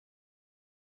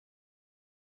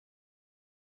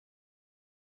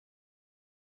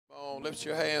Oh, lift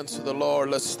your hands to the Lord.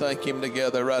 Let's thank Him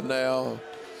together right now.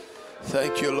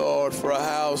 Thank you, Lord, for a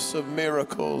house of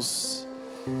miracles.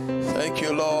 Thank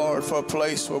you, Lord, for a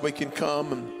place where we can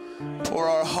come and pour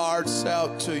our hearts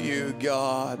out to you,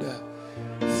 God.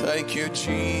 Thank you,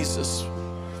 Jesus,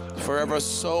 for every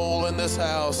soul in this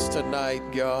house tonight,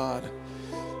 God.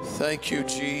 Thank you,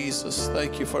 Jesus.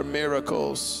 Thank you for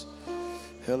miracles.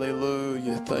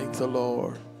 Hallelujah. Thank the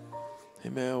Lord.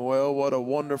 Amen. Well, what a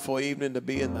wonderful evening to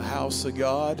be in the house of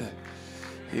God.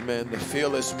 Amen. To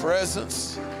feel His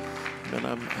presence. Amen.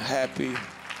 I'm happy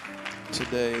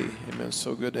today. Amen.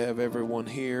 So good to have everyone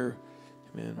here.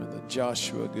 Amen. Brother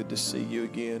Joshua, good to see you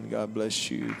again. God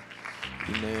bless you.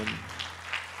 Amen.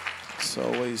 It's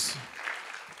always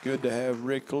good to have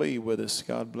Rick Lee with us.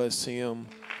 God bless him.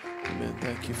 Amen.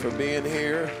 Thank you for being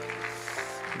here.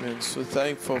 Amen. So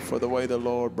thankful for the way the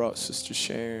Lord brought Sister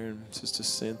Sharon, Sister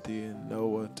Cynthia, and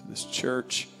Noah to this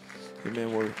church.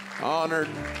 Amen. We're honored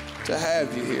to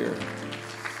have you here.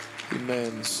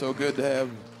 Amen. It's so good to have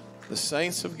the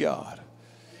saints of God.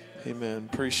 Amen.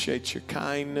 Appreciate your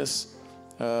kindness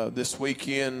this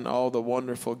weekend, all the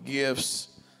wonderful gifts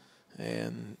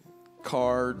and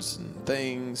cards and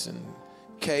things and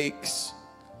cakes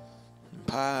and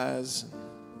pies and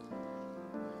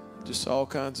just all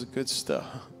kinds of good stuff.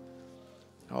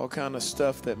 All kind of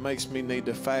stuff that makes me need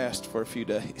to fast for a few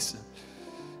days.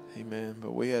 Amen.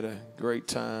 But we had a great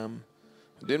time.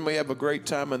 Didn't we have a great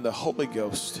time in the Holy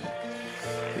Ghost?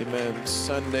 Amen.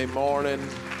 Sunday morning,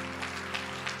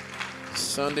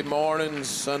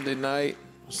 Sunday night.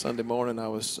 Sunday morning I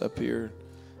was up here.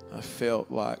 I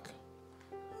felt like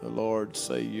the Lord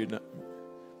say, you're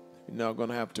not going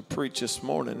to have to preach this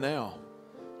morning now.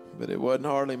 But it wasn't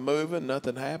hardly moving.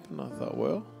 Nothing happened. I thought,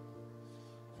 well,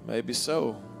 maybe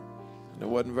so. And it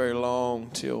wasn't very long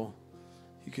till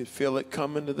you could feel it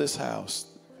coming to this house.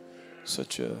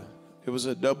 It was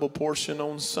a double portion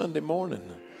on Sunday morning.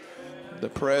 The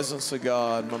presence of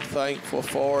God. And I'm thankful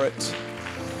for it.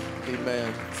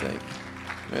 Amen.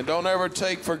 And don't ever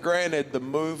take for granted the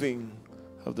moving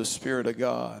of the Spirit of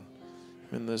God.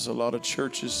 And there's a lot of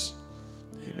churches,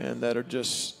 amen, that are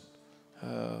just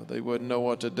they wouldn't know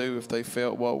what to do if they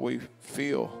felt what we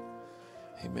feel.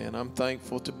 Amen. I'm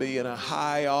thankful to be in a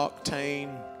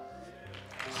high-octane,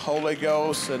 Holy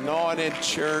Ghost, anointed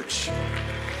church.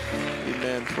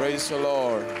 Amen. Praise the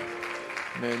Lord.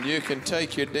 Amen. You can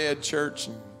take your dead church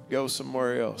and go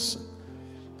somewhere else.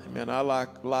 Amen. I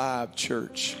like live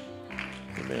church.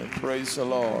 Amen. Praise the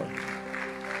Lord.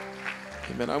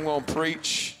 Amen. I'm going to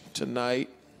preach tonight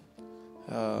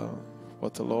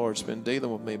what the Lord's been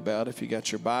dealing with me about. If you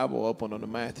got your Bible open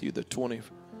on Matthew, the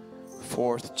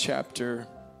 24th chapter.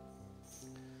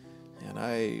 And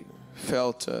I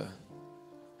felt a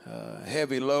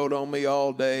heavy load on me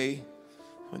all day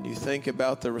when you think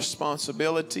about the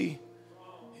responsibility,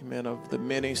 amen, of the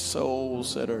many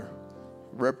souls that are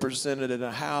represented in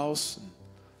a house, and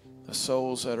the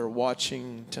souls that are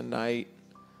watching tonight,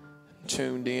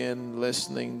 tuned in,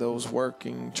 listening, those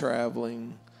working,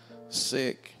 traveling,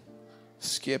 sick,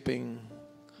 skipping,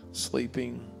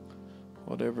 sleeping,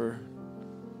 whatever.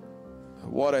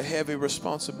 What a heavy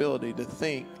responsibility to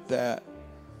think that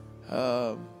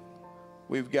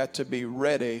we've got to be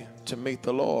ready to meet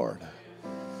the Lord.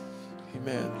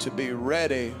 Amen. To be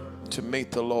ready to meet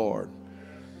the Lord.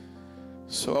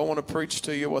 So I want to preach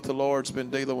to you what the Lord's been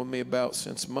dealing with me about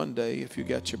since Monday. If you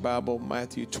got your Bible,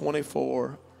 Matthew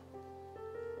 24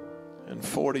 and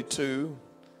 42.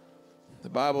 The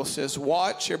Bible says,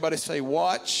 watch. Everybody say,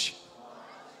 watch.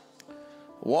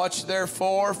 Watch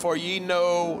therefore, for ye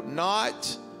know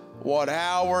not what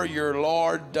hour your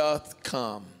Lord doth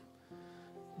come.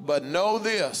 But know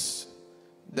this,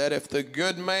 that if the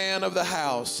good man of the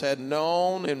house had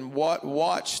known in what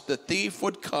watch the thief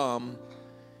would come,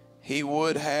 he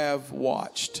would have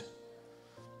watched.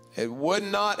 It would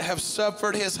not have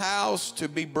suffered his house to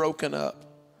be broken up.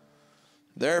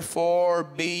 Therefore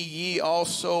be ye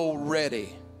also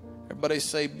ready. Everybody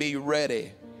say, be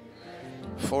ready.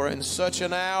 For in such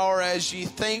an hour as ye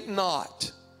think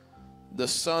not, the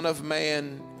Son of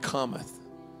Man cometh.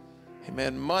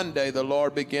 Amen. Monday, the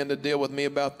Lord began to deal with me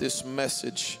about this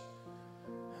message.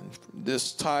 And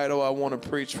this title I want to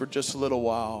preach for just a little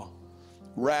while.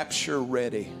 Rapture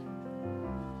ready.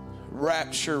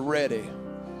 Rapture ready.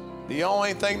 The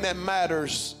only thing that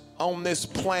matters on this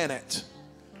planet,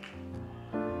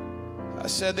 I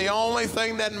said the only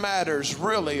thing that matters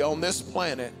really on this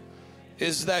planet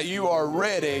is that you are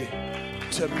ready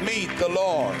to meet the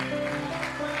Lord.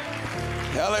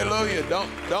 Hallelujah.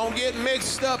 Don't get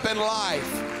mixed up in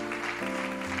life.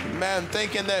 Man,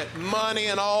 thinking that money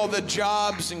and all the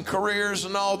jobs and careers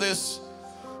and all this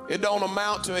It don't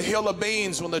amount to a hill of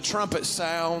beans when the trumpet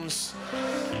sounds.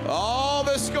 All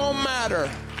that's going to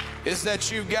matter is that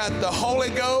you've got the Holy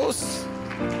Ghost.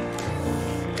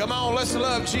 Come on, let's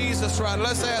love Jesus right.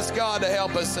 Let's ask God to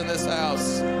help us in this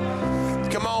house.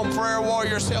 Come on, prayer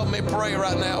warriors, help me pray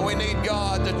right now. We need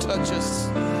God to touch us.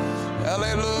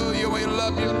 Hallelujah. We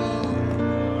love you, Lord.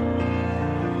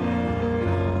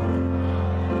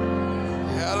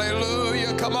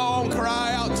 Hallelujah. Come on,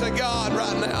 cry out to God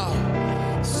right now.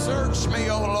 Search me,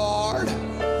 O Lord.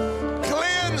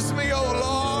 Cleanse me, O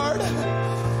Lord.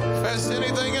 If there's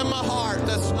anything in my heart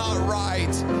that's not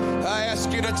right, I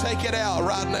ask you to take it out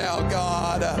right now,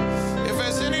 God. If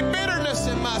there's any bitterness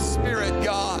in my spirit,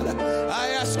 God, I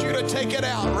ask you to take it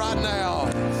out right now.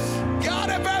 God,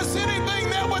 if there's anything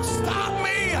that would stop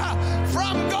me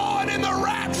from going in the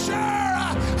rapture,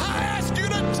 I ask you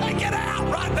to take it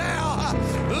out right now.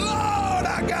 Lord,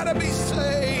 I gotta be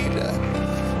saved.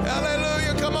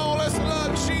 Hallelujah. Come on, let's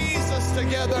love Jesus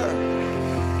together.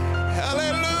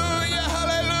 Hallelujah,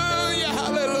 hallelujah,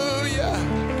 hallelujah.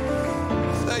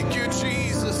 Thank you,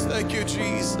 Jesus. Thank you,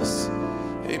 Jesus.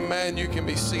 Amen. You can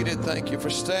be seated. Thank you for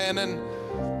standing.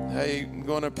 Hey, I'm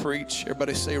going to preach.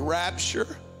 Everybody say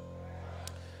rapture.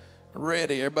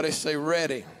 Ready. Everybody say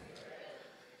ready.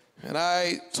 And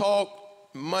I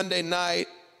talked Monday night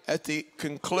at the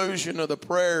conclusion of the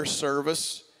prayer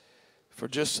service for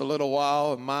just a little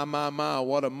while. And my,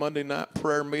 what a Monday night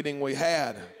prayer meeting we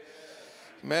had.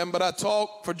 Man, but I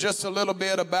talked for just a little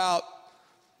bit about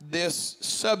this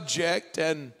subject,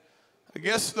 and I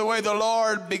guess the way the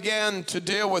Lord began to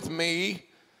deal with me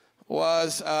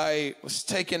was I was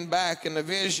taken back in the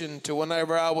vision to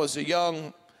whenever I was a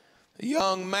young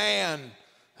man,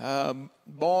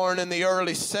 born in the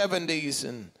early 70s,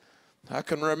 and I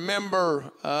can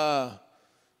remember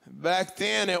back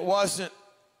then it wasn't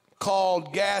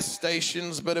called gas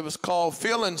stations, but it was called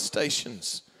filling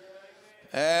stations,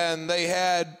 and they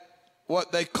had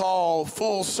what they call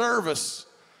full service.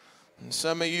 And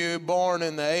some of you born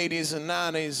in the 80s and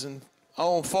 90s and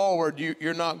on forward,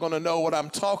 you're not going to know what I'm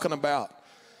talking about.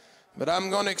 But I'm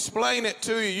going to explain it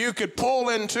to you. You could pull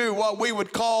into what we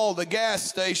would call the gas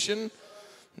station.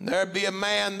 There'd be a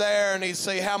man there, and he'd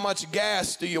say, how much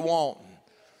gas do you want?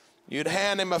 You'd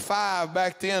hand him a $5.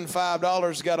 Back then,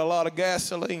 $5 got a lot of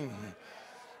gasoline.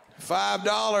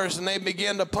 $5, and they'd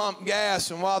begin to pump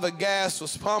gas. And while the gas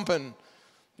was pumping,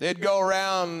 they'd go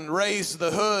around and raise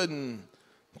the hood and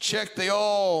check the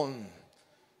oil and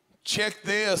check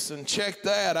this and check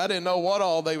that. I didn't know what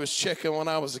all they was checking when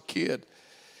I was a kid.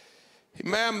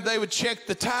 Man, they would check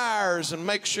the tires and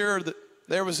make sure that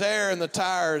there was air in the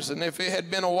tires. And if it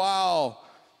had been a while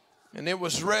and it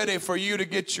was ready for you to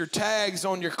get your tags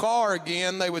on your car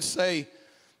again, they would say,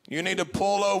 you need to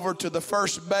pull over to the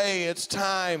first bay. It's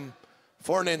time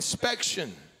for an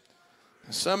inspection.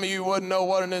 Some of you wouldn't know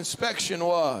what an inspection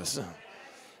was.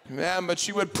 Man, but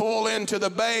you would pull into the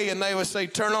bay and they would say,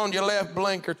 turn on your left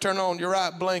blinker, turn on your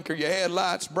right blinker, your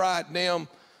headlights bright, dim.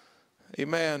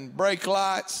 Amen. Brake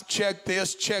lights, check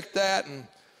this, check that.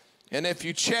 And if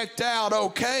you checked out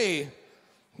okay,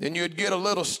 then you'd get a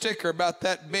little sticker about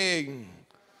that big.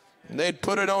 And they'd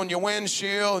put it on your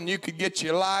windshield and you could get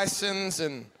your license.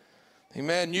 And,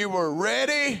 amen, you were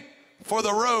ready for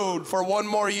the road for one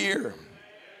more year.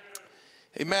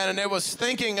 Amen. And it was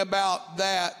thinking about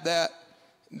that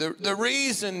the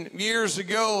reason years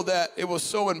ago that it was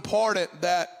so important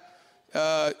that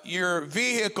your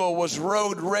vehicle was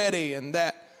road ready and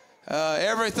that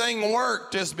everything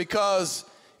worked is because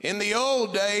in the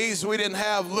old days we didn't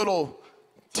have little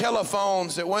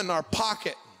telephones that went in our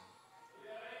pocket.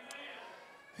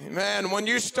 Man, when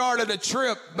you started a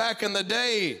trip back in the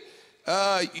day,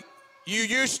 you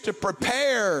used to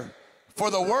prepare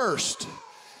for the worst.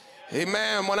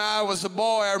 Amen. When I was a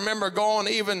boy, I remember going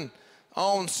even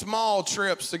on small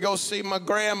trips to go see my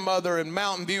grandmother in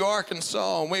Mountain View,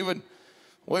 Arkansas, and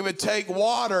we would take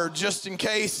water just in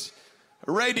case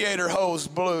a radiator hose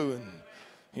blew, and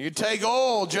you'd take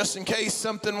oil just in case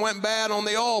something went bad on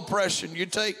the oil pressure, and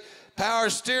you'd take power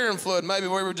steering fluid. Maybe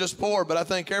we were just poor, but I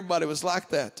think everybody was like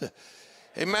that.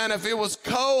 Amen. If it was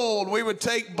cold, we would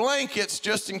take blankets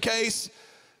just in case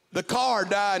the car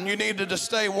died and you needed to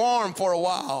stay warm for a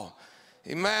while.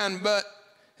 Amen. But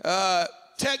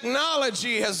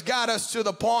technology has got us to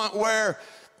the point where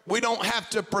we don't have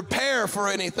to prepare for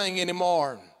anything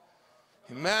anymore.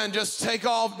 Amen. Just take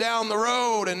off down the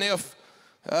road, and if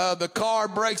the car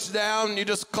breaks down, you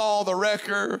just call the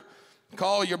wrecker,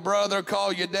 call your brother,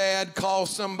 call your dad, call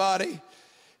somebody.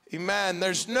 Amen.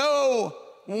 There's no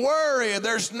worry.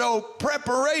 There's no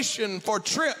preparation for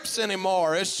trips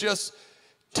anymore. It's just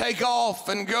take off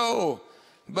and go.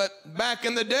 But back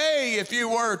in the day, if you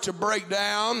were to break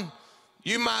down,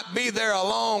 you might be there a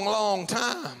long, long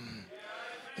time.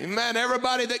 Amen.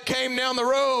 Everybody that came down the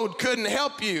road couldn't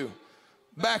help you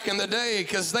back in the day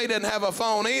because they didn't have a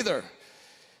phone either.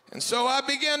 And so I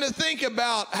began to think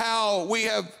about how we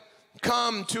have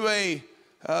come to a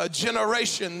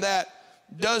generation that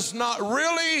does not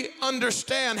really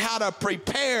understand how to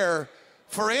prepare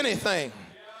for anything.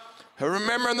 I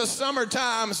remember in the summer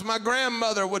times, my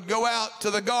grandmother would go out to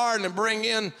the garden and bring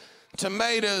in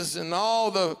tomatoes and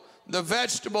all the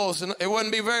vegetables, and it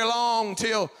wouldn't be very long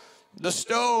till the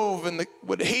stove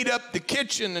would heat up the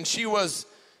kitchen, and she was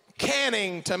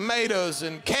canning tomatoes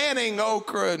and canning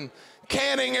okra and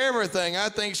canning everything. I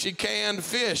think she canned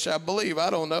fish, I believe.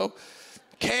 I don't know.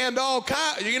 Canned all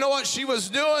kinds. You know what she was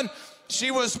doing?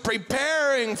 She was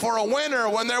preparing for a winter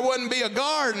when there wouldn't be a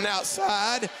garden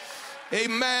outside.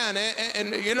 Amen.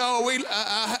 And you know,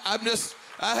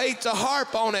 I hate to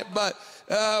harp on it, but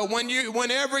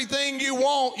when everything you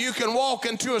want, you can walk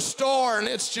into a store and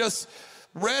it's just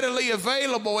readily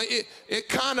available. It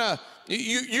kind of,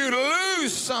 you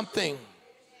lose something.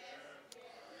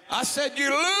 I said you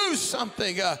lose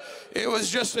something. It was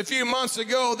just a few months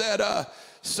ago that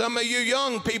some of you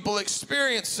young people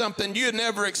experienced something you'd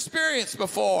never experienced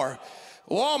before.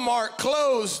 Walmart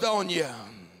closed on you.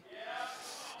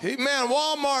 Amen.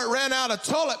 Walmart ran out of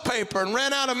toilet paper and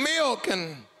ran out of milk,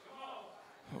 and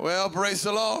well, praise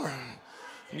the Lord.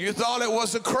 You thought it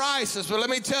was a crisis, but let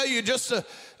me tell you, just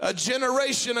a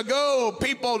generation ago,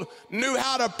 people knew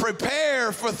how to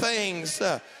prepare for things.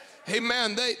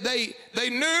 Amen. They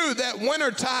knew that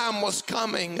wintertime was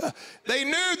coming. They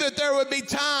knew that there would be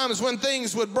times when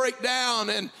things would break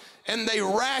down, and they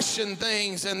rationed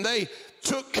things and they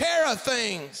took care of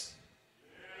things.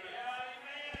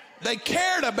 They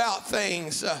cared about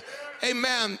things.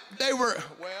 Amen. They were,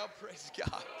 well, praise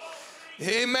God.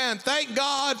 Amen. Thank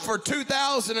God for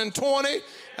 2020.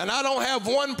 And I don't have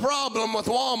one problem with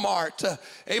Walmart.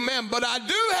 Amen. But I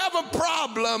do have a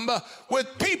problem with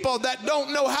people that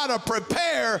don't know how to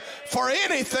prepare for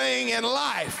anything in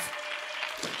life.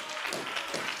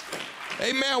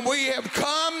 Amen. We have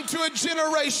come to a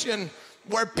generation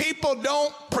where people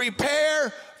don't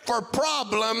prepare for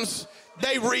problems.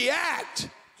 They react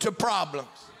to problems.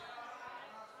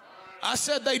 I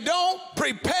said they don't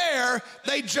prepare,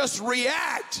 they just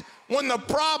react when the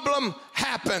problem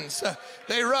happens.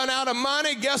 They run out of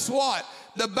money, guess what?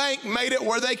 The bank made it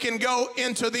where they can go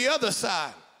into the other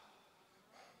side.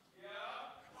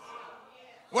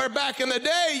 Where back in the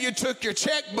day, you took your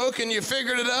checkbook and you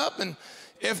figured it up, and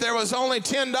if there was only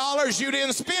 $10, you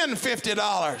didn't spend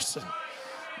 $50.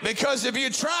 Because if you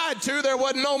tried to, there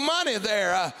wasn't no money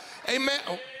there. Amen.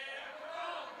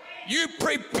 You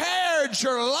prepared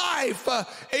your life,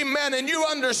 amen, and you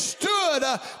understood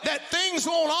that things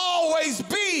won't always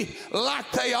be like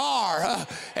they are.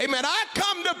 Amen. I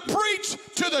come to preach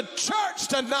to the church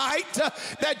tonight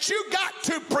that you got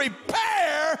to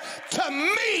prepare to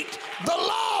meet the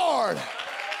Lord.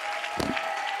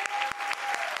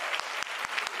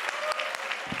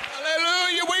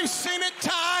 Hallelujah. We've seen it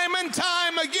time and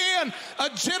time again. A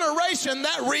generation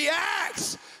that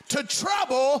reacts to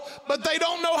trouble, but they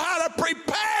don't know how to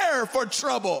prepare for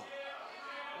trouble.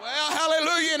 Well,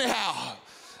 hallelujah anyhow.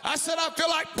 I said I feel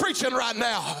like preaching right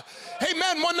now.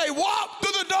 Amen. When they walk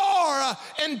through the door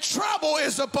and trouble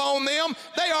is upon them,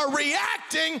 they are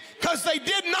reacting because they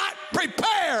did not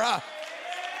prepare.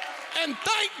 And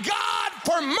thank God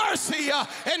for mercy.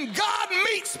 And God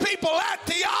meets people at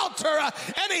the altar,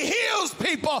 and he heals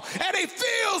people and he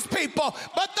fills people.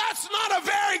 But that's not a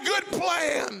very good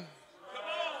plan.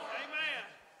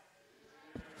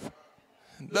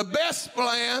 The best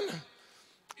plan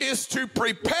is to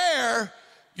prepare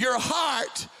your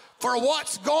heart for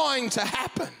what's going to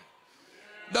happen.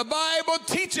 The Bible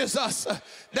teaches us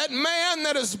that man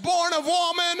that is born of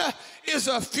woman is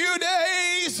a few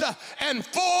days and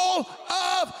full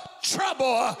of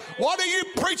trouble. What are you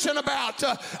preaching about?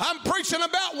 I'm preaching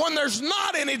about when there's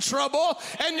not any trouble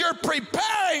and you're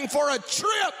preparing for a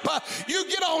trip. You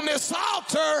get on this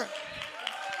altar.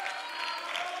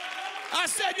 I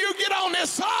said you get on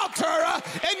this altar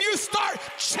and you start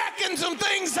checking some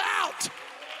things out.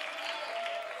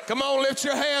 Come on, lift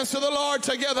your hands to the Lord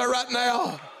together right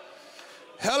now.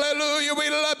 Hallelujah. We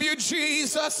love you,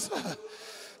 Jesus.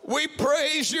 We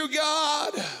praise you,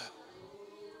 God.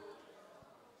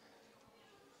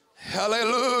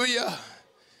 Hallelujah.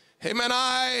 Amen.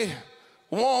 I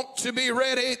want to be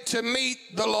ready to meet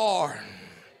the Lord.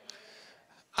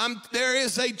 There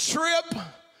is a trip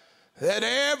that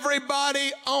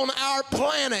everybody on our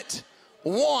planet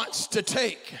wants to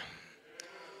take.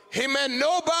 Amen.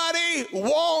 Nobody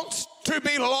wants to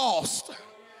be lost.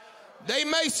 They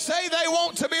may say they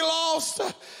want to be lost,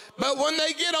 but when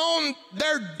they get on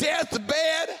their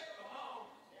deathbed,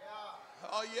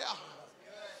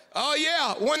 oh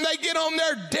yeah, when they get on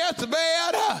their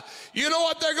deathbed, you know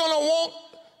what they're going to want?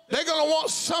 They're going to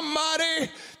want somebody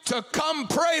to come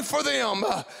pray for them.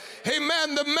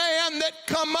 Amen. The man that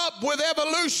come up with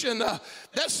evolution, that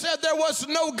said there was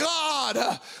no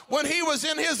God, when he was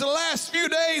in his last few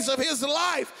days of his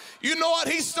life, you know what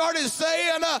he started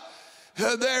saying?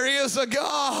 There is a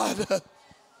God.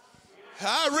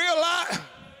 I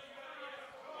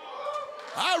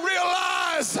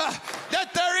realize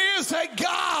that there is a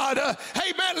God.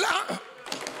 Amen.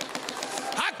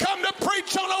 I come to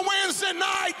preach on a Wednesday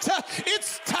night.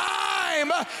 It's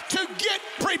time to get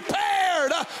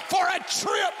prepared for a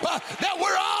trip that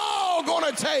we're all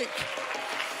going to take.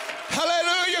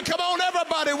 Hallelujah. Come on,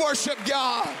 everybody, worship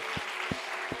God.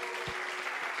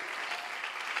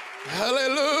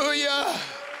 Hallelujah.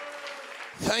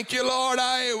 Thank you, Lord.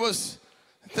 I was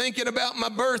thinking about my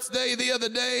birthday the other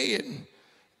day, and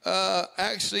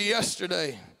actually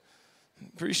yesterday.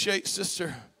 Appreciate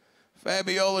Sister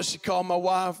Fabiola. She called my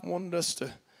wife, wanted us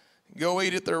to go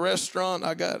eat at their restaurant.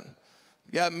 I got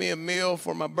me a meal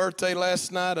for my birthday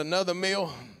last night, another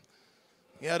meal.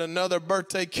 Got another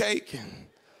birthday cake,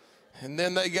 and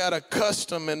then they got a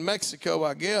custom in Mexico,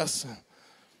 I guess.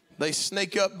 They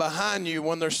sneak up behind you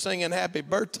when they're singing happy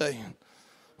birthday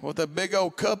with a big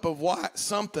old cup of white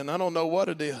something. I don't know what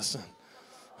it is.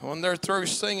 When they're through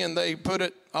singing, they put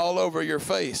it all over your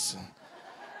face.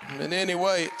 And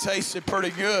anyway, it tasted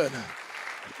pretty good.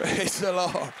 Praise the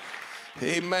Lord.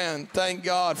 Amen. Thank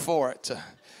God for it.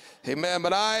 Amen.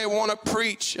 But I want to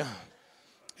preach,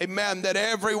 amen, that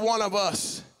every one of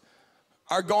us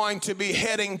are going to be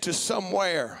heading to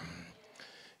somewhere.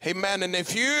 Amen. And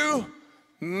if you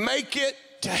make it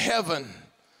to heaven,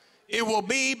 it will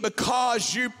be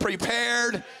because you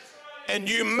prepared and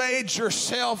you made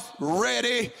yourself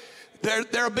ready.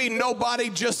 There'll be nobody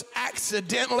just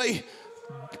accidentally.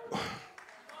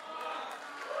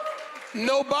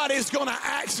 Nobody's going to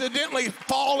accidentally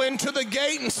fall into the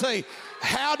gate and say,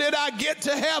 how did I get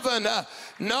to heaven?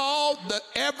 No,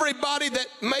 everybody that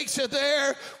makes it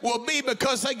there will be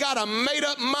because they got a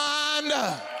made-up mind.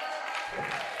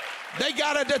 They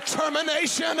got a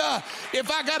determination.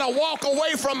 If I got to walk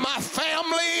away from my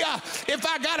family, if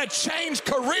I got to change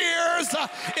careers,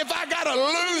 if I got to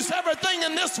lose everything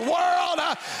in this world,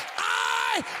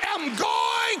 I am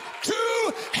going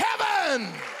to heaven.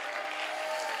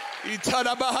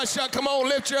 Come on,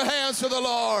 lift your hands to the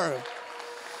Lord.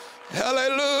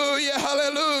 Hallelujah,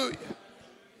 hallelujah.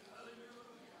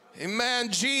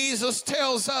 Amen. Jesus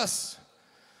tells us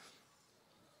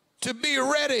to be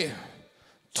ready,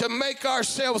 to make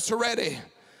ourselves ready,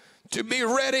 to be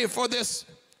ready for this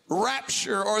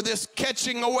rapture or this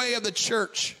catching away of the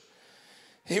church.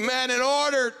 Amen. In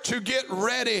order to get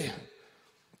ready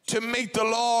to meet the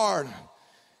Lord,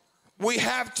 we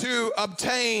have to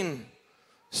obtain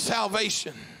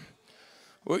salvation.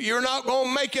 Well, you're not going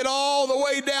to make it all the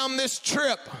way down this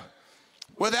trip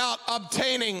without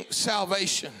obtaining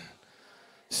salvation.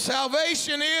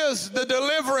 Salvation is the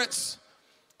deliverance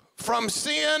from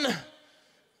sin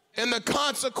and the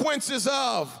consequences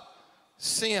of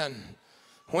sin.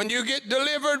 When you get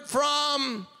delivered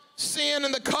from sin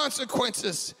and the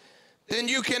consequences, then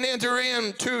you can enter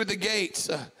into the gates.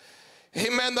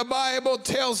 Amen. The Bible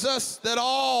tells us that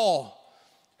all,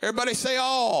 everybody say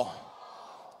all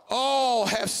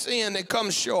have sinned and come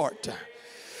short.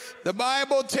 The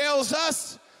Bible tells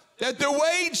us that the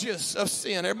wages of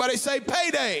sin, everybody say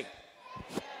payday.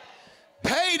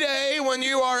 Payday when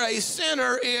you are a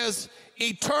sinner is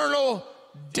eternal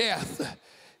death.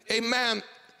 Amen.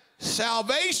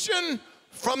 Salvation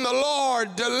from the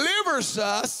Lord delivers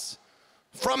us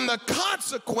from the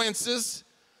consequences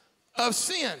of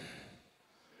sin.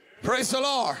 Praise the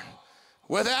Lord.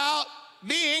 Without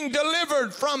being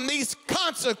delivered from these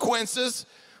consequences,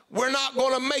 we're not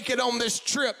going to make it on this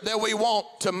trip that we want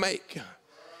to make.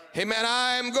 Amen.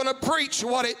 I'm going to preach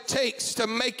what it takes to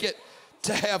make it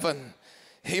to heaven.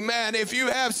 Amen. If you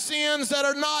have sins that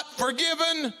are not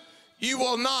forgiven, you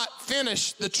will not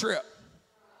finish the trip.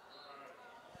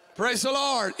 Praise the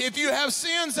Lord. If you have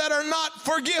sins that are not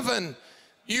forgiven,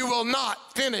 you will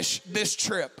not finish this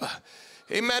trip.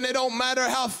 Amen. It don't matter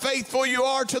how faithful you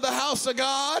are to the house of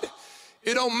God.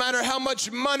 It don't matter how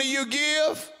much money you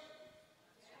give.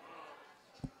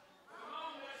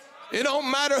 It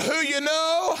don't matter who you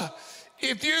know.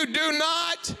 If you do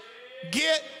not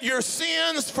get your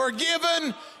sins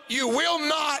forgiven, you will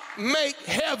not make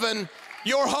heaven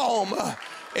your home.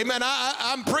 Amen.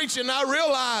 I'm preaching, I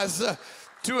realize,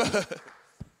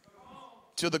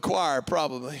 to the choir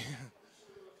probably.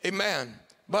 Amen.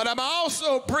 But I'm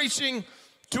also preaching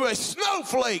to a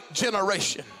snowflake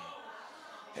generation.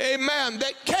 Amen.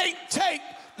 That can't take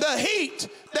the heat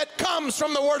that comes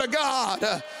from the Word of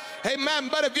God. Amen.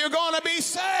 But if you're going to be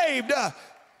saved,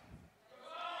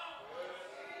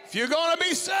 you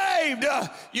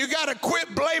got to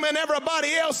quit blaming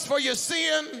everybody else for your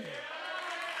sin.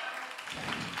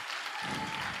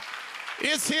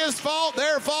 It's his fault,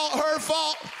 their fault, her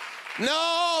fault.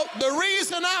 No, the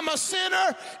reason I'm a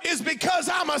sinner is because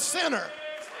I'm a sinner.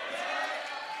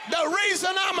 The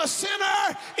reason I'm a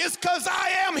sinner is because I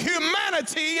am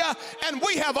humanity, and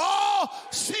we have all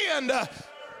sinned.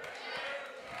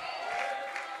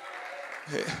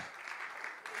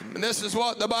 And this is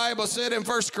what the Bible said in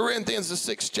 1 Corinthians, the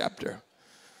 6th chapter.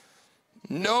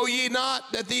 Know ye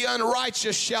not that the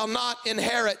unrighteous shall not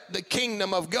inherit the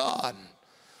kingdom of God?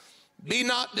 Be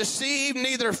not deceived,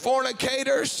 neither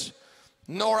fornicators,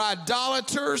 nor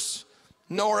idolaters,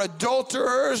 nor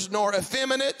adulterers, nor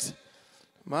effeminate.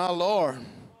 My Lord,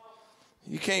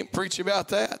 you can't preach about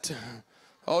that.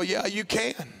 Oh yeah, you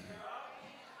can.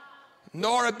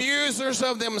 Nor abusers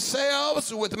of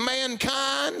themselves with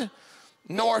mankind,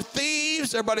 nor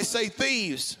thieves. Everybody say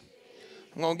thieves.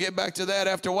 I'm going to get back to that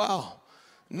after a while.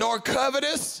 Nor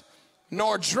covetous,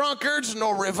 nor drunkards,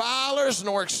 nor revilers,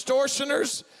 nor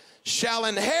extortioners shall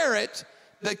inherit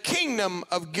the kingdom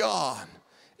of God.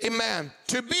 Amen.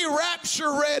 To be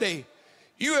rapture ready,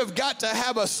 you have got to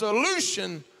have a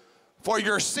solution for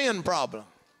your sin problem.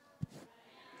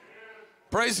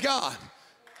 Praise God.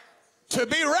 To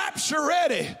be rapture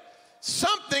ready,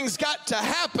 something's got to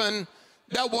happen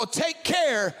that will take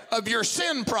care of your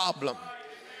sin problem.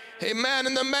 Amen.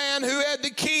 And the man who had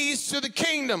the keys to the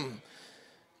kingdom,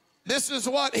 this is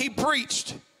what he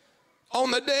preached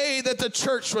on the day that the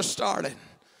church was started.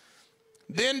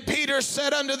 Then Peter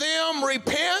said unto them,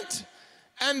 repent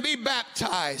and be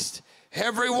baptized,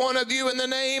 every one of you, in the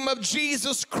name of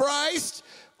Jesus Christ,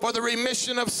 for the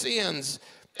remission of sins,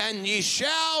 and ye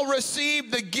shall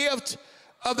receive the gift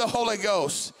of the Holy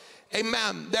Ghost.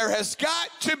 Amen. There has got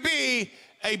to be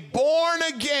a born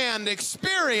again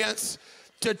experience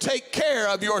to take care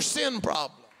of your sin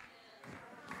problem.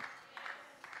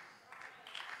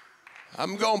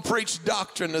 I'm going to preach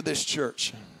doctrine to this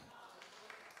church.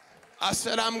 I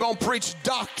said I'm going to preach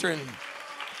doctrine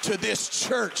to this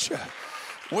church.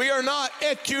 We are not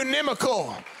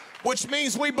ecumenical, which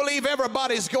means we believe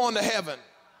everybody's going to heaven.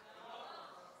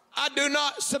 I do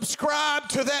not subscribe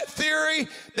to that theory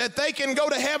that they can go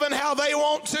to heaven how they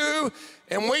want to,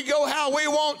 and we go how we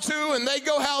want to, and they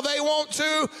go how they want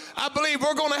to. I believe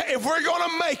if we're going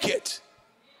to make it,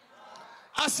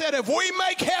 I said if we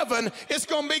make heaven, it's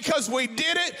going to be because we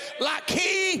did it like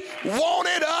he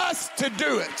wanted us to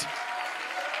do it.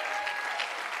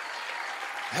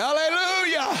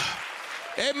 Hallelujah.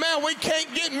 Amen. We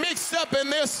can't get mixed up in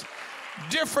this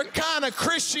different kind of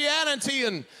Christianity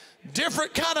and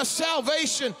different kind of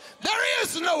salvation. There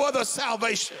is no other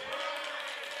salvation.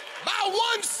 By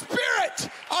one Spirit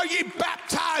are ye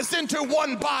baptized into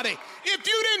one body. If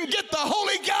you didn't get the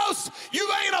Holy Ghost, you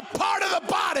ain't a part of the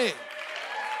body.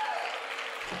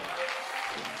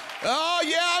 Oh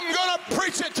yeah, I'm going to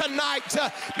preach it tonight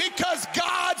because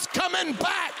God's coming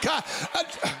back.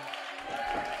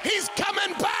 He's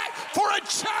coming back for a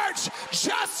church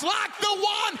just like the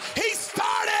one he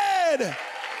started.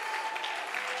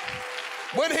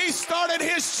 When he started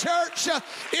his church,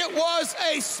 it was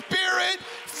a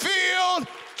Spirit-filled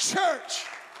church.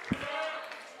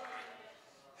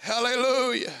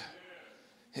 Hallelujah.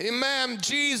 Amen.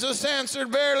 Jesus answered,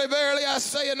 verily, verily, I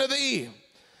say unto thee,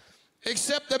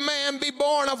 except a man be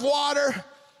born of water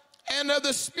and of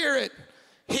the Spirit,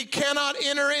 he cannot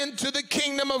enter into the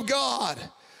kingdom of God.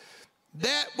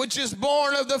 That which is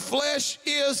born of the flesh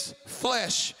is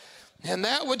flesh, and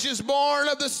that which is born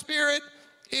of the Spirit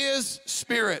is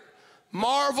spirit.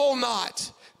 Marvel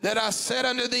not that I said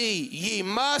unto thee, ye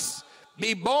must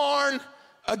be born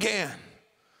again.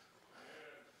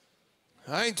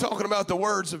 I ain't talking about the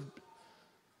words of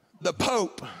the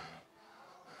Pope.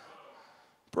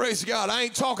 Praise God. I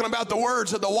ain't talking about the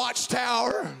words of the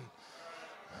Watchtower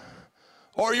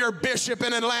or your bishop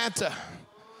in Atlanta.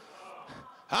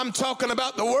 I'm talking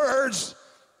about the words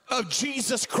of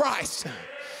Jesus Christ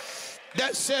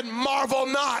that said, marvel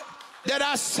not that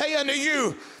I say unto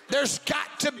you, there's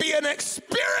got to be an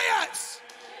experience.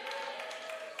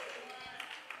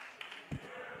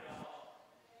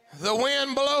 The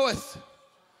wind bloweth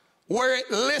where it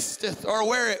listeth or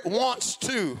where it wants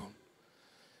to.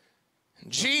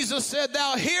 Jesus said,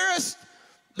 thou hearest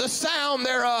the sound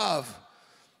thereof,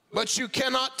 but you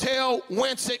cannot tell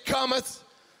whence it cometh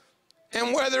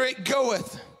and whither it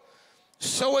goeth.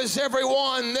 So is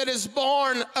everyone that is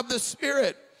born of the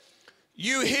Spirit.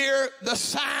 You hear the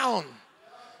sound,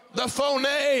 the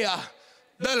phoneia,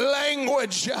 the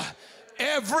language.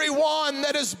 Everyone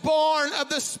that is born of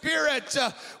the Spirit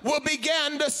will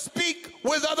begin to speak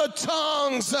with other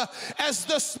tongues as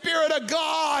the Spirit of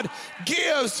God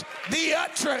gives the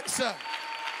utterance.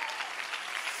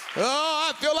 Oh,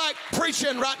 I feel like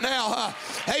preaching right now.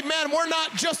 Amen. We're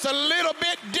not just a little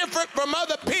bit different from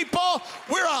other people.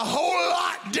 We're a whole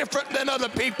lot different than other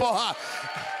people.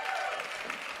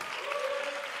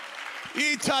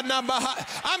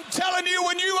 I'm telling you,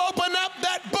 when you open up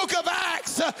that book of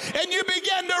Acts and you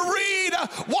begin to read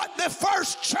what the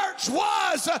first church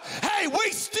was, hey,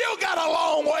 we still got a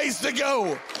long ways to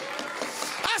go.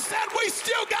 I said we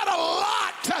still got a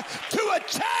lot to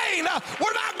attain.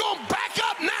 We're not going to back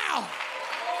up now.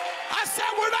 I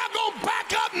said we're not going to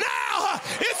back up now.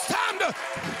 It's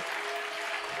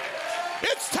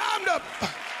time to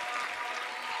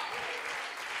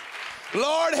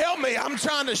Lord, help me. I'm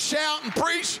trying to shout and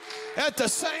preach at the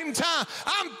same time.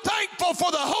 I'm thankful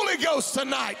for the Holy Ghost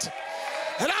tonight.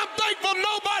 And I'm thankful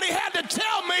nobody had to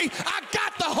tell me I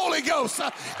got the Holy Ghost.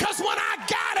 Because when I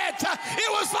got it,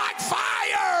 it was like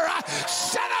fire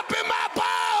shut up in my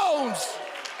bones.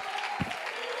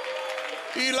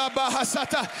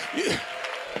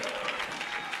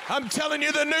 I'm telling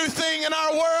you, the new thing in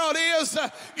our world is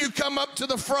you come up to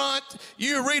the front,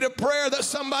 you read a prayer that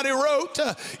somebody wrote,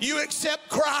 you accept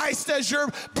Christ as your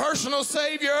personal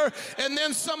Savior, and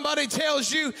then somebody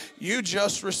tells you, you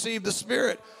just received the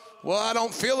Spirit. Well, I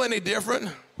don't feel any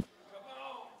different.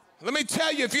 Let me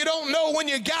tell you, if you don't know when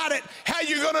you got it, how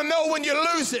you going to know when you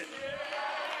lose it?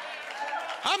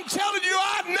 I'm telling you,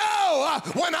 I know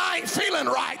when I ain't feeling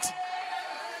right.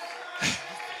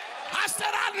 I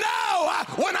said, I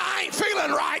know when I ain't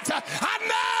feeling right. I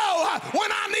know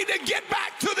when I need to get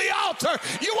back to the altar.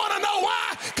 You want to know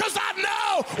why? Because I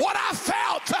know what I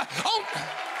felt on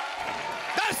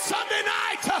that Sunday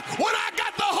night when I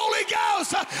got the Holy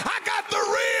Ghost. I got the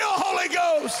real Holy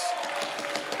Ghost.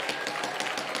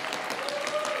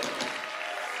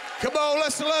 Come on,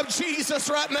 let's love Jesus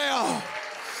right now.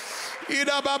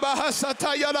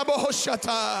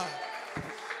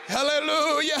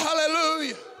 Hallelujah,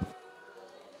 hallelujah.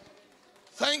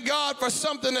 Thank God for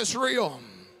something that's real.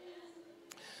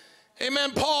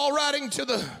 Amen. Paul, writing to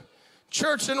the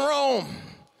church in Rome,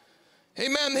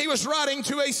 amen, he was writing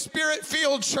to a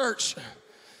spirit-filled church.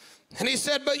 And he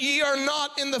said, but ye are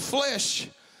not in the flesh,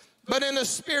 but in the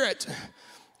Spirit,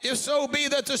 if so be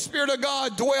that the Spirit of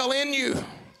God dwell in you.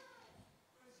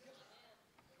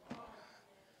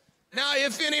 Now,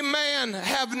 if any man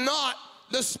have not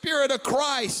the Spirit of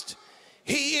Christ,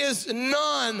 he is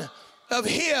none of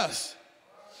his.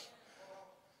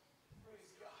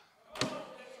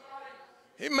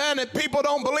 Amen. If people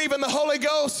don't believe in the Holy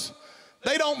Ghost,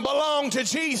 they don't belong to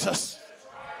Jesus.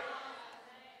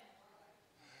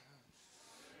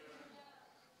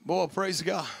 Boy, praise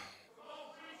God.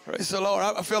 Praise the Lord.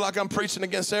 I feel like I'm preaching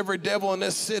against every devil in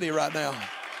this city right now.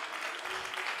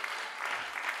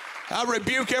 I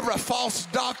rebuke every false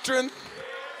doctrine.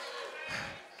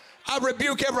 I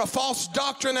rebuke every false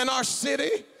doctrine in our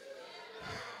city.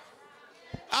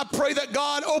 I pray that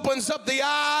God opens up the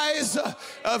eyes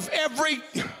of every...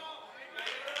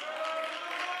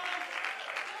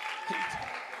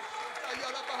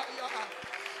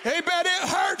 Amen. It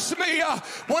hurts me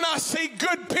when I see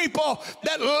good people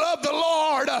that love the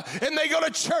Lord and they go to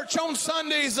church on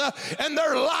Sundays and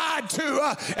they're lied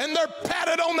to and they're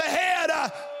patted on the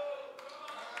head.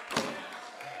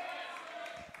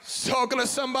 Talking to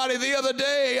somebody the other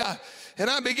day and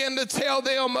I began to tell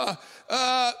them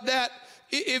that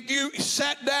if you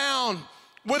sat down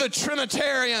with a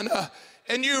Trinitarian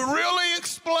and you really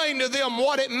explained to them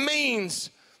what it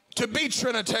means to be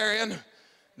Trinitarian,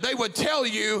 they would tell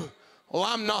you, well,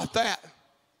 I'm not that.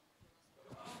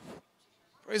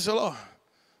 Praise the Lord.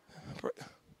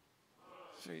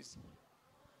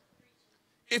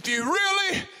 If you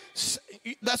really,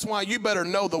 that's why you better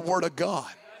know the Word of God.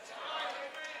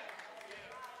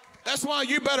 That's why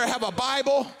you better have a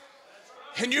Bible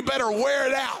and you better wear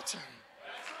it out.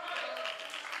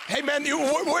 Hey, man,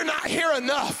 we're not here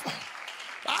enough.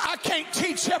 I can't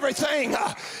teach everything.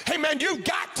 Hey, man, you've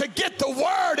got to get the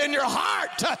Word in your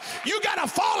heart. You got to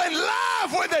fall in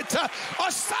love with it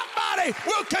or somebody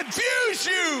will confuse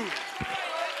you.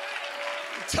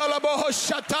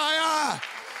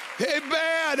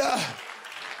 Amen.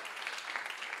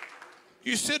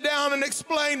 You sit down and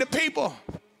explain to people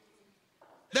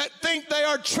that think they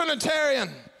are Trinitarian,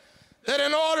 that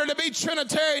in order to be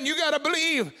Trinitarian, you got to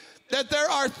believe that there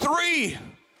are three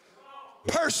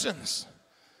persons,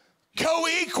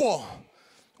 co-equal,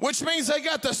 which means they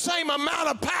got the same amount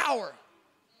of power.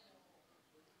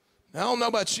 Now, I don't know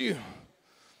about you,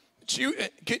 but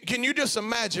can you just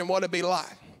imagine what it'd be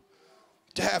like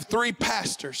to have three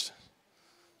pastors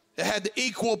that had the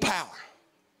equal power?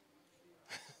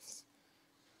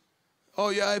 Oh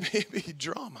yeah, it'd be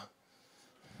drama.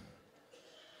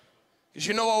 Because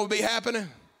you know what would be happening?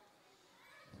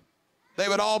 They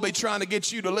would all be trying to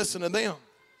get you to listen to them.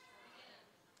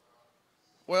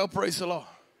 Well, praise the Lord.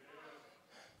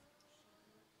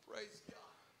 Praise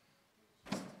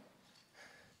God.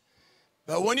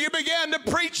 But when you begin to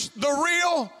preach the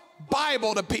real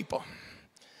Bible to people,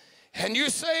 and you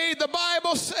say the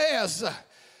Bible says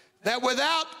that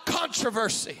without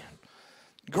controversy,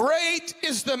 great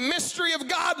is the mystery of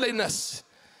godliness.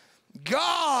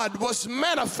 God was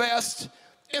manifest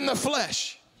in the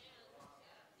flesh.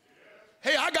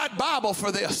 Hey, I got Bible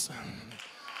for this.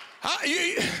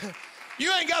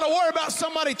 You ain't got to worry about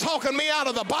somebody talking me out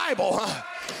of the Bible.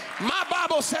 My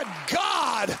Bible said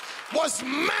God was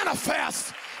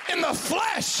manifest in the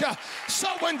flesh. So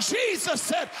when Jesus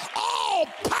said, all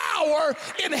power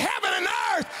in heaven and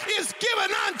earth is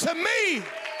given unto me,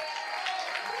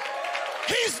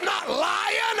 he's not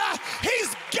lying.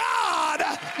 He's God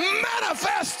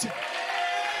manifest.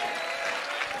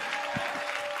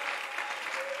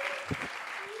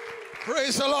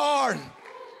 Praise the Lord.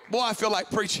 Boy, I feel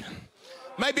like preaching.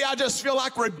 Maybe I just feel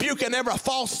like rebuking every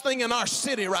false thing in our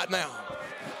city right now.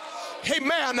 Hey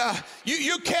man,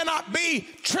 you cannot be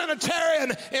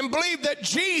Trinitarian and believe that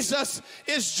Jesus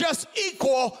is just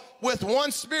equal with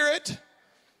one spirit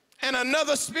and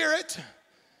another spirit.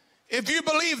 If you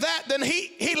believe that, then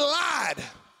he lied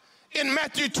in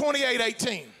Matthew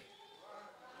 28:18.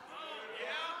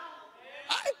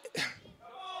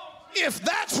 If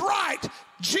that's right,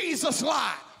 Jesus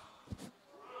lied.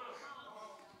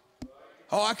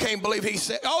 Oh, I can't believe he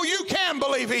said, oh, you can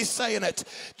believe he's saying it.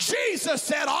 Jesus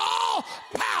said all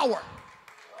power.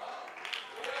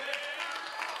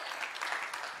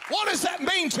 What does that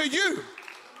mean to you?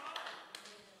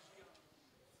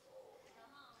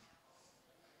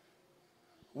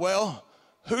 Well,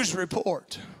 whose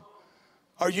report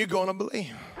are you going to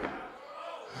believe?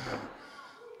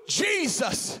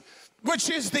 Jesus, which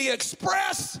is the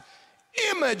express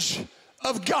image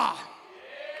of God.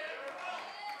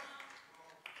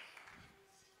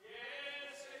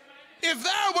 If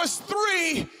there was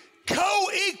three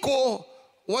co-equal,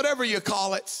 whatever you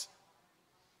call it,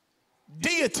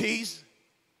 deities,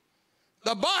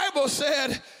 the Bible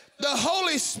said the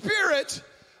Holy Spirit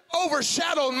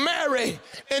overshadowed Mary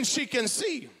and she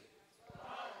conceived.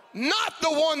 Not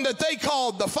the one that they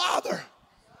called the Father.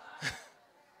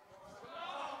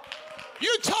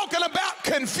 You're talking about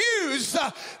confused.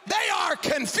 They are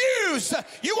confused.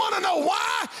 You want to know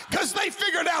why? Because they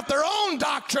figured out their own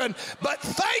doctrine. But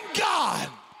thank God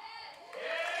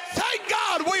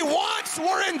we once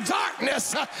were in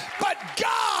darkness, but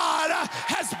God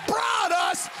has brought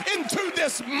us into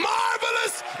this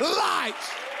marvelous light.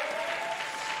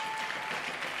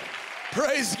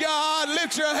 Praise God.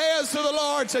 Lift your hands to the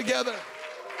Lord together.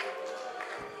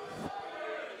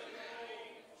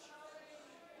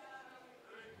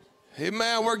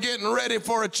 Amen. We're getting ready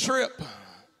for a trip.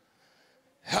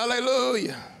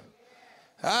 Hallelujah.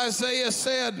 Isaiah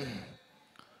said,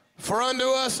 for unto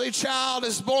us a child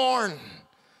is born,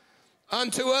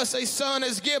 unto us a son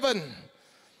is given,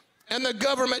 and the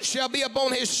government shall be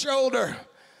upon his shoulder,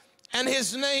 and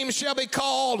his name shall be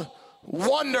called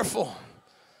Wonderful,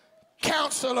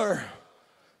 Counselor.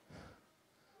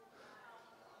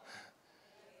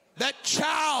 That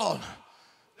child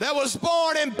that was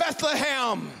born in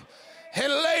Bethlehem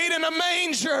and laid in a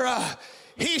manger,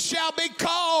 he shall be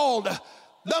called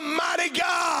the Mighty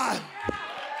God.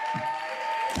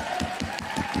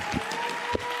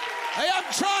 Hey,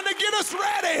 I'm trying to get us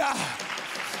ready.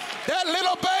 That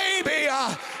little baby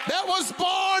that was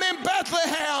born in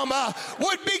Bethlehem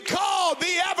would be called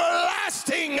the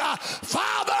Everlasting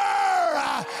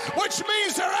Father, which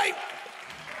means there ain't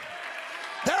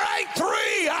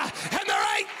three and there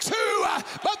ain't two,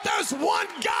 but there's one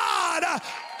God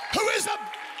who is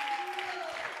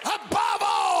above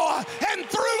all and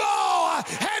through all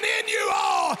and in you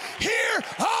all. Hear,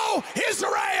 O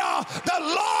Israel, the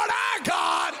Lord our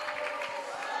God.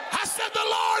 I said the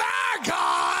Lord our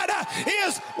God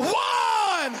is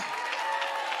one.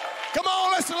 Come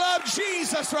on, let's love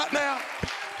Jesus right now.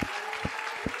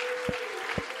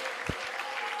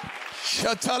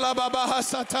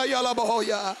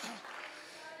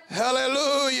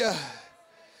 Hallelujah.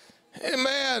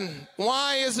 Amen.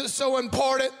 Why is it so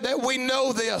important that we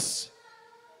know this?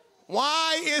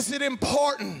 Why is it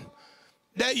important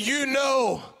that you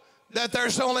know that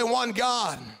there's only one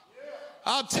God?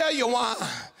 I'll tell you why.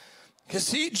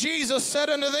 Because Jesus said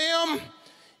unto them,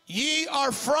 ye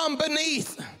are from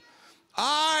beneath,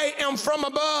 I am from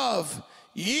above.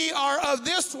 Ye are of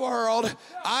this world,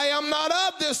 I am not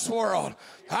of this world.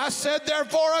 I said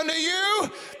therefore unto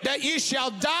you that ye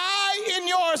shall die in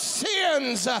your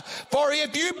sins. For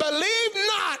if you believe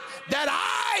not that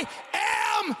I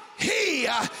am he,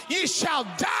 ye shall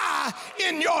die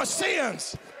in your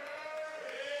sins.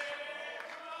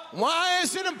 Why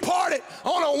is it important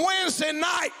on a Wednesday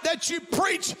night that you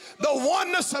preach the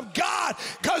oneness of God?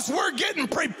 Because we're getting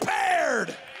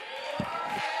prepared.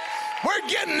 We're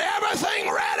getting everything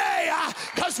ready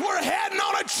because we're heading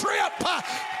on a trip.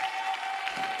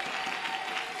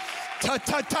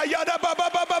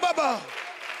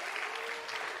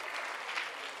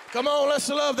 Come on, let's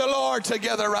love the Lord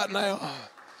together right now.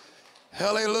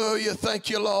 Hallelujah.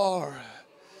 Thank you, Lord.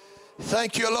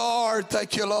 Thank you, Lord.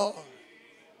 Thank you, Lord.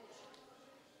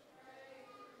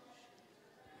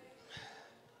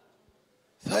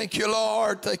 Thank you,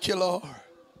 Lord. Thank you, Lord.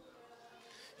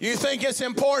 You think it's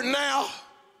important now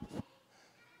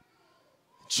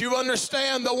that you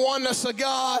understand the oneness of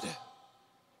God?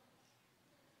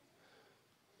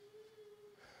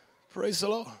 Praise the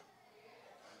Lord.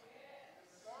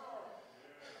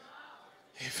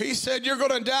 If he said you're going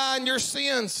to die in your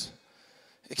sins,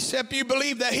 except you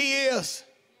believe that he is,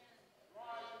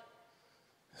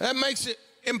 that makes it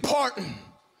important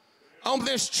on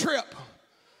this trip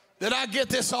that I get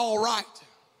this all right.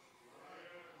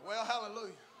 Well,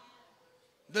 hallelujah.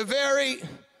 The very,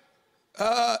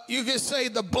 you could say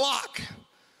the block,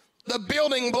 the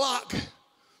building block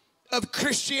of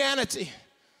Christianity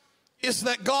is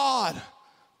that God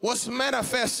was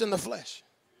manifest in the flesh.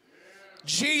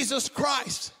 Jesus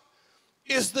Christ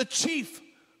is the chief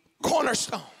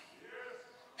cornerstone.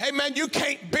 Hey man, you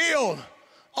can't build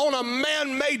on a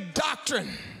man-made doctrine.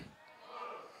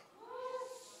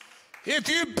 If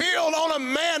you build on a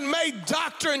man-made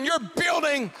doctrine, you're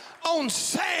building on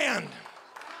sand.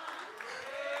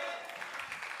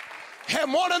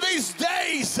 And one of these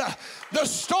days, the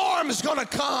storm is going to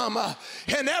come,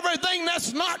 and everything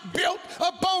that's not built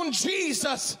upon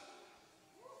Jesus.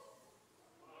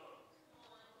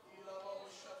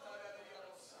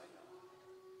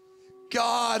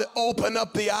 God, open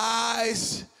up the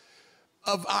eyes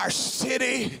of our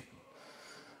city.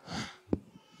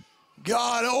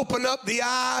 God, open up the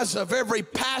eyes of every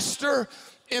pastor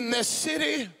in this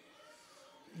city.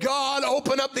 God,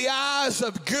 open up the eyes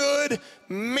of good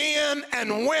men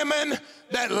and women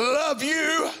that love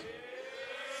you.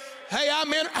 Hey,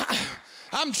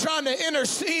 I'm trying to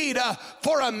intercede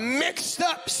for a mixed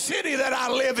up city that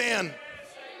I live in.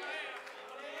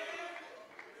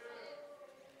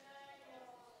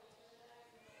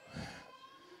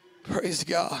 Praise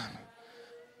God.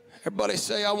 Everybody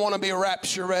say, I want to be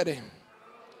rapture ready.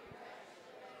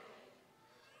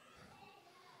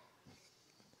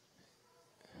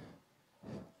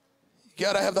 You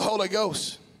got to have the Holy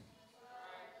Ghost.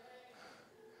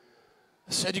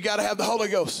 I said you got to have the Holy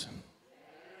Ghost.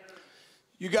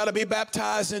 You got to be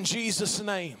baptized in Jesus'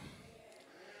 name.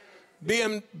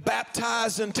 Being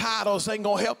baptized in titles ain't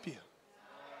going to help you.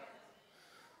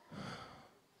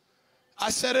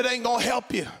 I said it ain't going to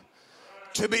help you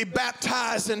to be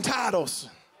baptized in titles.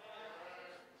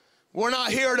 We're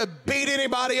not here to beat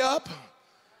anybody up.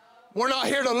 We're not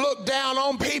here to look down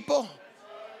on people.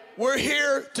 We're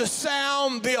here to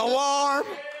sound the alarm.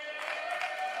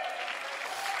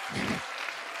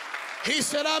 He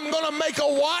said, I'm going to make a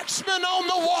watchman on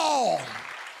the wall.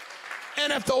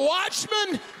 And if the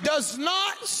watchman does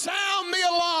not sound the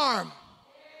alarm,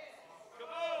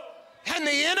 and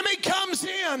the enemy comes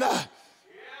in,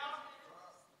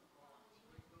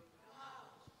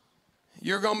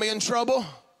 you're going to be in trouble,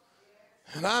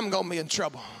 and I'm going to be in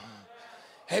trouble.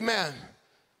 Amen.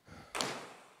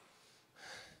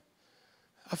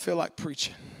 I feel like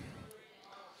preaching.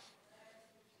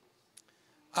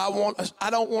 I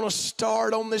don't want to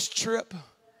start on this trip.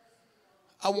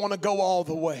 I want to go all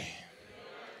the way.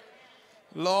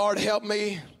 Lord, help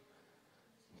me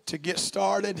to get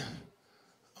started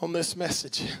on this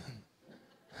message.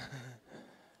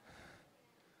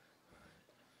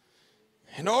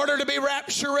 In order to be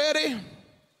rapture ready,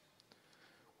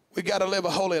 we got to live a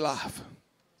holy life.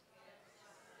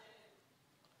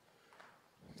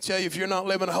 I tell you, if you're not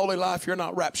living a holy life, you're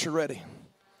not rapture ready.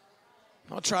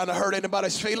 I'm not trying to hurt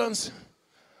anybody's feelings,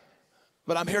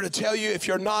 but I'm here to tell you, if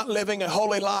you're not living a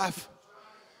holy life,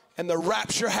 and the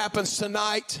rapture happens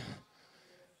tonight,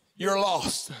 you're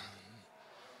lost.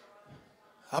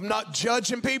 I'm not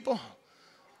judging people.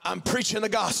 I'm preaching the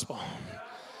gospel.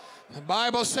 The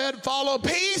Bible said, follow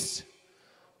peace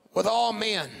with all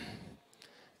men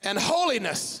and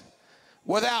holiness,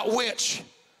 without which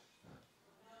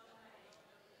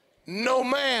no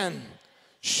man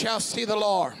shall see the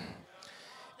Lord.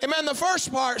 Amen. The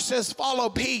first part says follow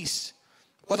peace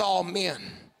with all men.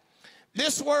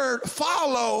 This word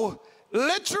follow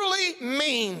literally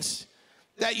means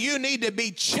that you need to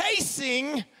be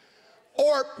chasing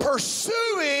or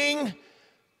pursuing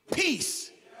peace.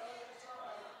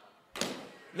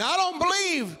 Now, I don't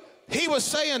believe he was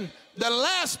saying the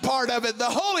last part of it, the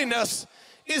holiness,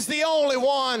 is the only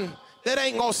one that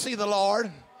ain't gonna see the Lord.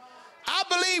 I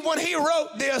believe when he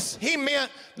wrote this, he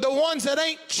meant the ones that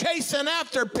ain't chasing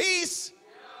after peace.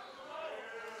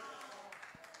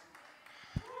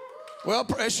 Well,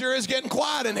 it sure is getting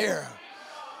quiet in here.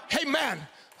 Hey, man,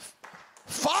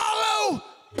 follow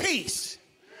peace.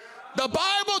 The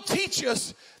Bible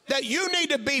teaches that you need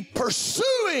to be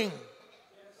pursuing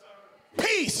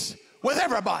peace with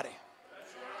everybody.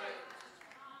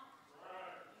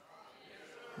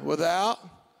 Without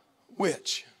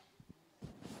which.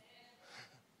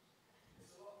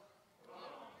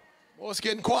 Well, it's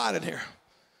getting quiet in here.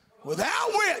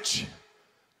 Without which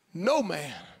no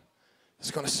man is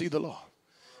going to see the Lord.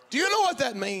 Do you know what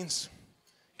that means?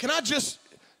 Can I just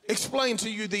explain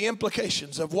to you the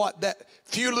implications of what that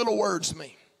few little words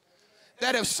mean?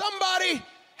 That if somebody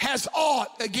has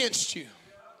aught against you,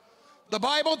 the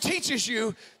Bible teaches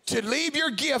you to leave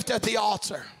your gift at the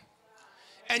altar.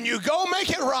 And you go make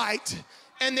it right,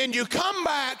 and then you come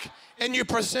back and you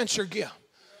present your gift.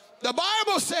 The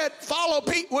Bible said follow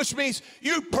peace, which means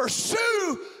you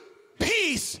pursue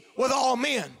peace with all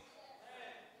men.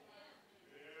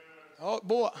 Oh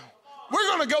boy, we're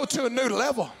going to go to a new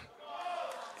level.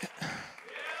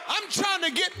 I'm trying to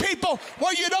get people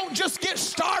where you don't just get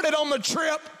started on the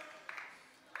trip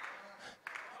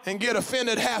and get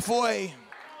offended halfway,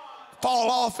 fall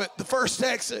off at the first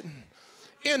exit, and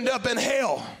end up in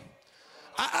hell.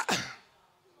 I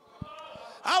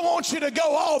want you to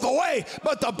go all the way,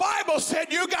 but the Bible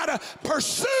said you got to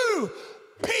pursue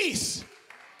peace,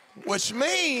 which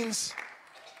means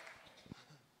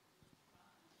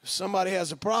if somebody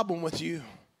has a problem with you,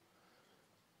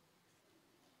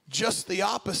 just the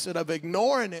opposite of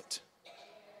ignoring it.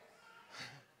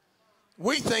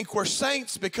 We think we're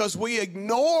saints because we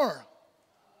ignore.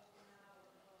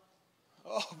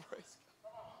 Oh, praise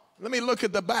God. Let me look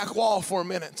at the back wall for a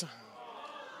minute.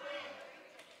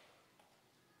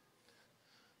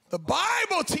 The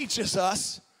Bible teaches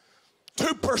us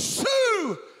to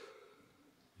pursue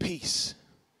peace,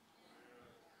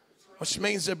 which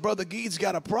means that Brother Gede's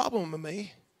got a problem with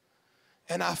me,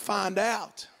 and I find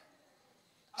out.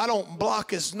 I don't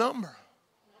block his number.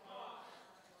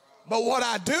 But what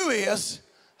I do is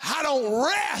I don't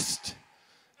rest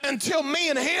until me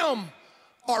and him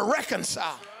are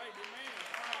reconciled.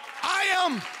 I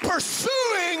am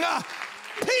pursuing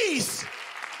peace.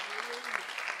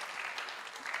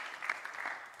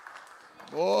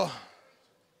 Boy,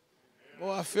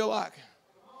 I feel like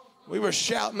we were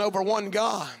shouting over one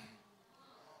God.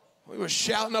 We were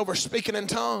shouting over speaking in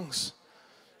tongues,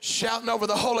 shouting over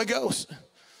the Holy Ghost.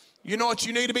 You know what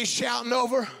you need to be shouting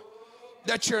over?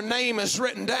 That your name is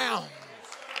written down.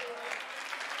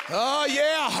 Oh,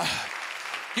 yeah.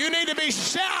 You need to be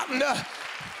shouting.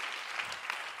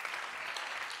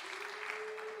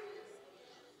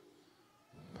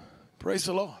 Praise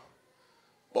the Lord.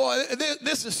 Boy,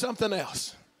 this is something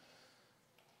else.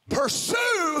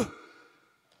 Pursue.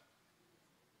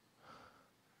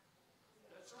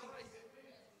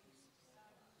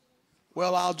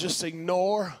 Well, I'll just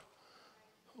ignore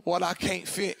what I can't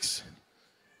fix.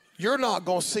 You're not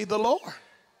going to see the Lord.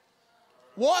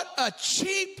 What a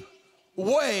cheap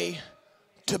way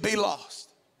to be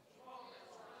lost.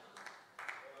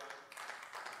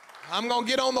 I'm going to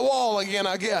get on the wall again,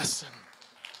 I guess.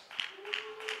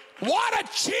 What a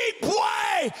cheap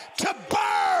way to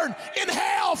burn in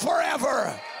hell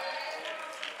forever.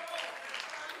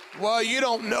 Well, you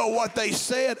don't know what they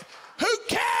said. Who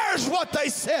cares what they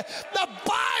said? The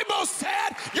Bible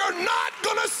said you're not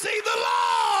going to see the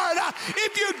Lord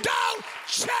if you don't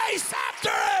chase after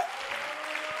it.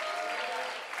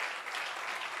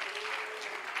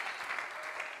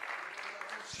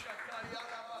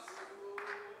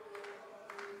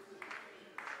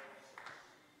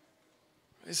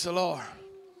 Praise the Lord.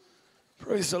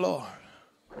 Praise the Lord.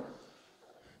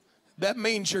 That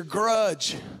means your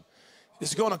grudge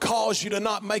is going to cause you to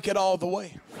not make it all the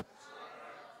way.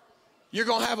 You're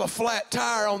going to have a flat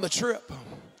tire on the trip.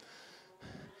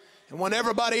 And when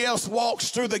everybody else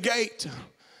walks through the gate,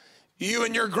 you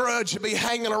and your grudge will be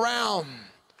hanging around,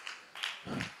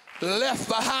 left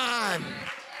behind,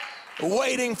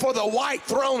 waiting for the white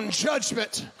throne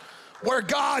judgment where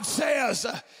God says,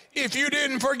 if you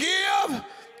didn't forgive,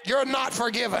 you're not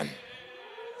forgiven.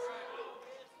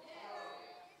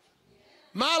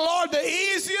 My Lord, the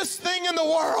easiest thing in the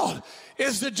world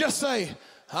is to just say,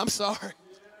 I'm sorry.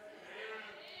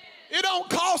 It don't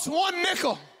cost one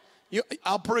nickel.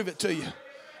 I'll prove it to you.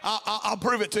 I'll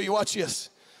prove it to you. Watch this.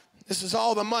 This is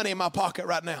all the money in my pocket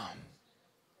right now.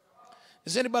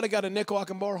 Has anybody got a nickel I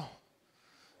can borrow?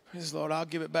 Praise the Lord, I'll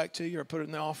give it back to you or put it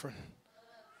in the offering.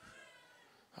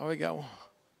 Oh, we got one.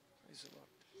 Praise the Lord.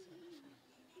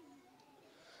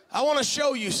 I want to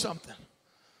show you something.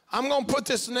 I'm going to put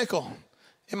this nickel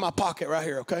in my pocket right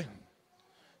here, okay?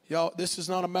 Y'all, this is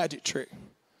not a magic trick.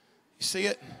 You see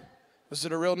it? Was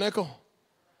it a real nickel?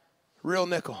 Real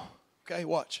nickel. Okay,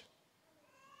 watch.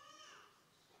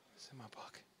 It's in my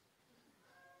pocket.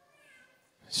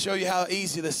 Show you how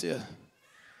easy this is.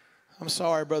 I'm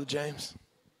sorry, Brother James.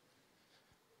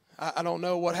 I don't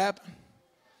know what happened.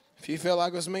 If you feel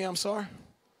like it was me, I'm sorry.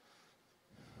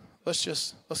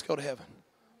 Let's go to heaven.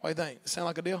 What do you think? It sound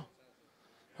like a deal?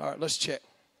 All right, let's check.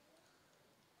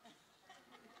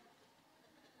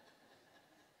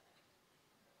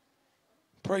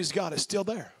 Praise God, it's still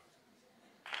there.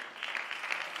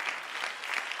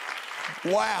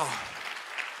 Wow.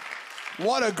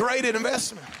 What a great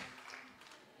investment.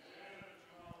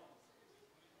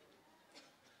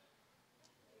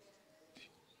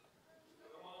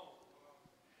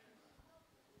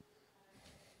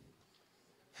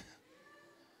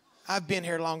 I've been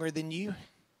here longer than you.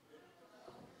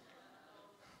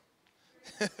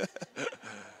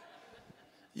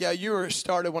 Yeah, you were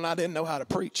started when I didn't know how to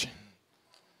preach.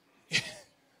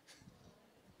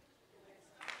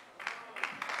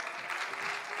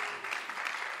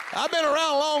 I've been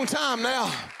around a long time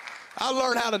now. I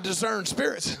learned how to discern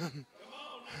spirits.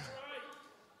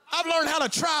 I've learned how to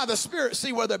try the spirit,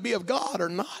 see whether it be of God or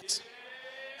not.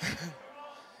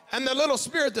 And the little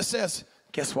spirit that says,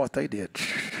 guess what they did?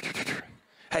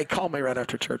 Hey, call me right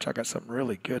after church. I got something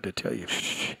really good to tell you.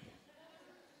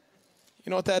 You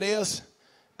know what that is?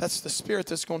 That's the spirit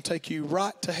that's going to take you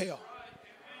right to hell.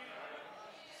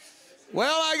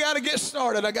 Well, I got to get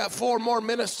started. I got 4 more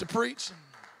minutes to preach.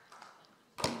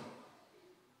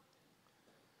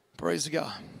 Praise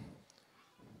God.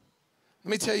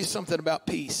 Let me tell you something about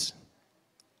peace.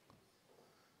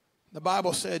 The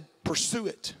Bible said, pursue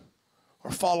it or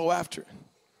follow after it.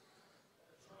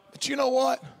 But you know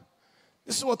what?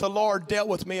 This is what the Lord dealt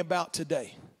with me about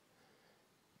today.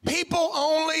 People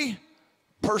only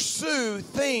pursue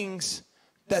things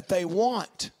that they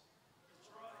want.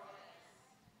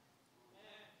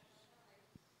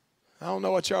 I don't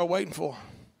know what y'all are waiting for.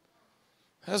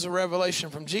 That's a revelation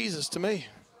from Jesus to me.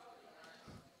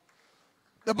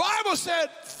 The Bible said,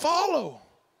 follow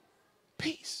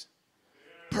peace.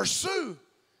 Pursue,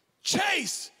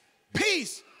 chase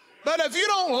peace. But if you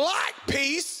don't like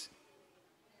peace,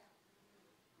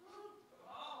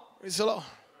 praise the Lord.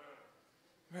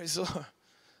 Praise the Lord.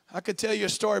 I could tell you a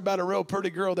story about a real pretty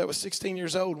girl that was 16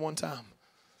 years old one time.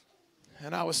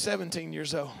 And I was 17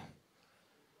 years old.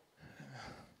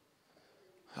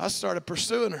 I started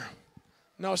pursuing her.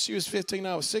 No, she was 15,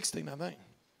 I was 16, I think.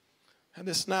 Had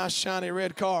this nice, shiny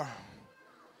red car.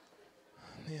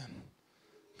 And then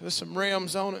put some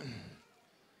rims on it and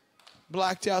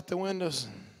blacked out the windows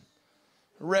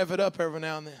and rev it up every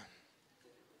now and then.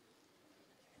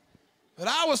 But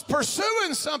I was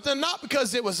pursuing something not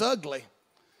because it was ugly.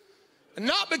 And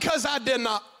not because I did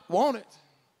not want it.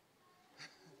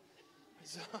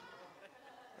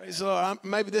 Praise the Lord.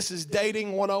 Maybe this is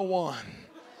dating 101.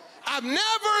 I've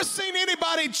never seen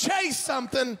anybody chase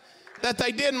something that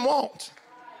they didn't want.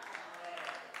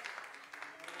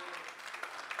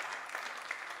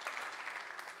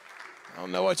 I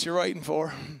don't know what you're waiting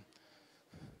for.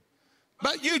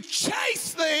 But you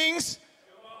chase things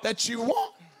that you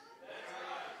want.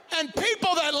 And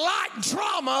people that like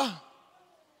drama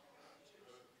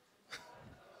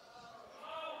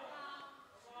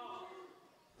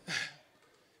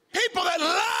people that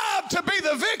love to be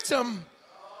the victim,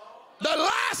 the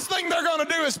last thing they're going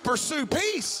to do is pursue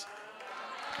peace.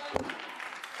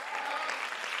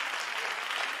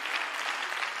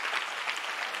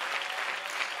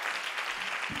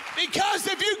 Because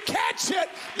if you catch it,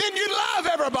 then you love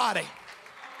everybody.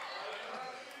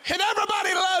 And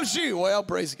everybody loves you. Well,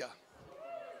 praise God.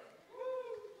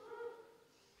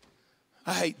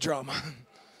 I hate drama.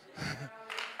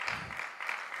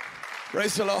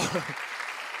 Praise the Lord.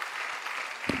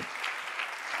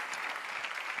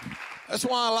 That's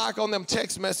why I like on them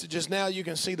text messages now you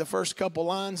can see the first couple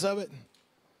lines of it.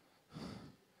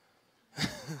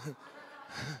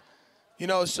 You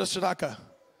know, it's just like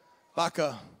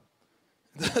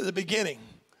the beginning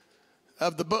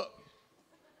of the book.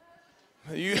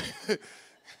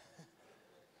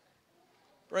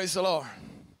 Praise the Lord.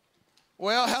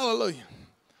 Well, hallelujah.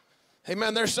 Hey,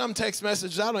 man, there's some text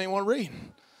messages I don't even want to read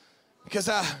because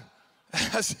I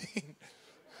seen,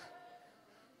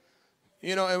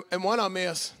 you know, and one of them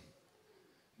is,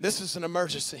 this is an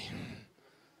emergency.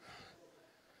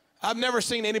 I've never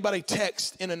seen anybody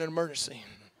text in an emergency.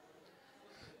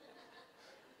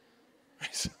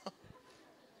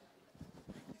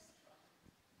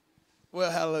 Well,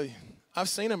 hallelujah. I've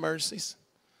seen emergencies.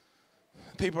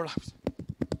 People are like,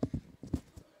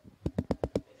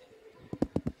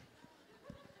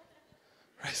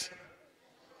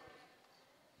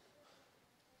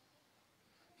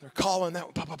 they're calling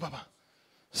that one.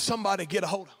 Somebody get a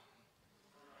hold of them.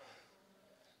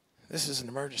 This is an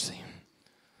emergency.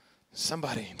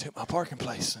 Somebody took my parking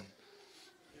place. And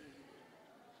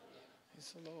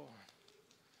it's the Lord.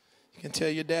 You can tell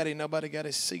your daddy nobody got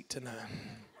his seat tonight.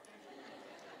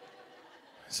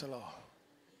 It's the Lord.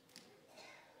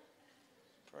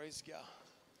 Praise God.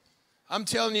 I'm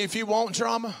telling you, if you want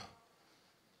drama,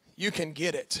 you can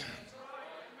get it.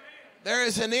 There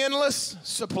is an endless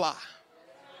supply.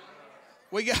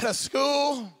 We got a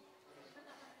school.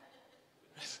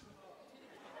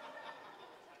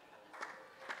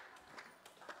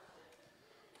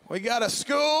 We got a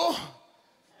school.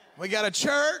 We got a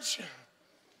church.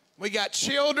 We got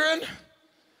children.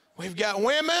 We've got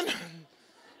women.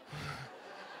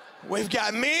 We've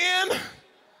got men.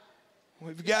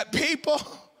 We've got people.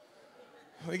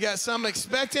 We got some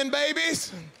expecting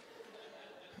babies.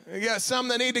 We got some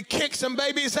that need to kick some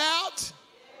babies out.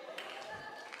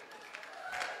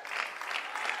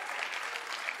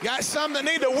 Got some that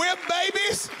need to whip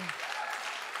babies.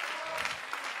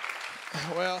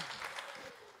 Well,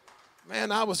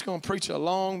 man, I was going to preach a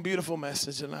long, beautiful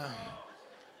message, and I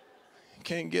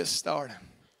can't get started.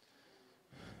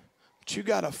 But you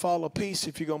got to follow peace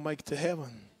if you're going to make it to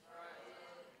heaven.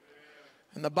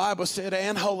 And the Bible said,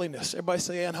 and holiness. Everybody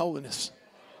say, and holiness.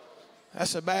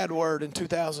 That's a bad word in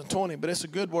 2020, but it's a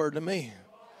good word to me.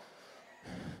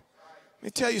 Let me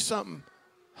tell you something.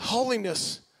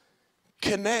 Holiness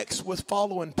connects with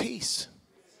following peace.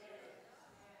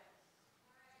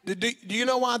 Do you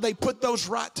know why they put those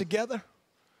right together?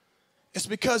 It's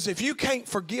because if you can't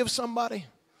forgive somebody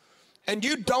and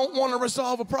you don't want to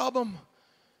resolve a problem,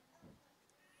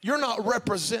 you're not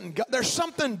representing God. There's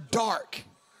something dark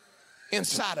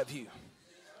inside of you.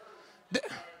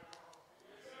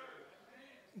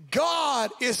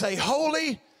 God is a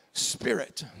Holy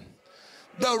Spirit.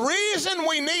 The reason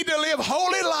we need to live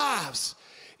holy lives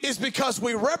is because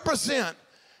we represent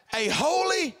a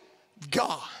holy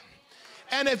God.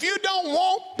 And if you don't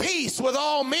want peace with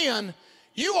all men,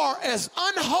 you are as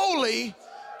unholy.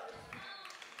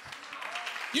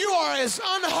 You are as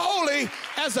unholy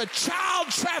as a child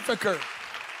trafficker.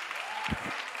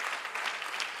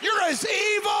 You're as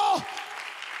evil.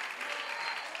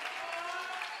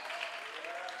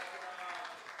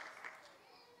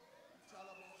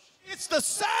 It's the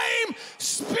same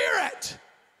spirit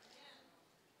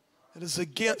that is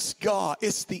against God.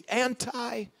 It's the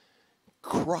anti-Christ.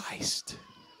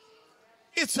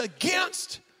 It's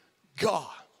against God.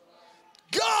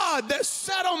 God that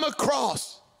sat on the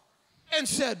cross and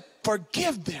said,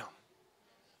 forgive them,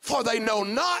 for they know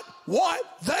not what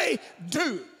they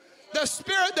do. The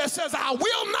spirit that says, I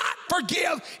will not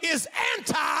forgive, is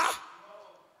anti-Christ.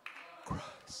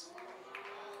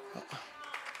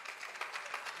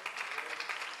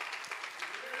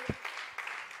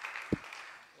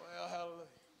 Well, hallelujah.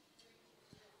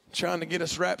 Trying to get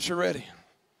us rapture ready.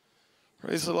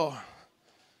 Praise the Lord.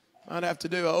 Might have to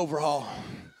do an overhaul.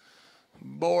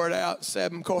 Bore it out,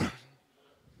 7 quarters.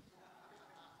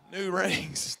 New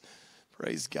rings.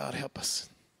 Praise God, help us.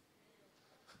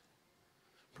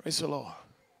 Praise the Lord.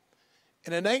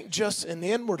 And it ain't just an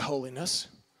inward holiness,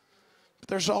 but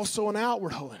there's also an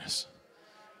outward holiness.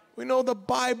 We know the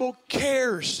Bible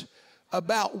cares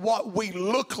about what we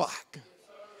look like.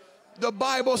 The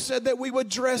Bible said that we would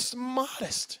dress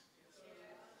modest.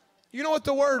 You know what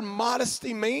the word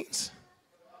modesty means?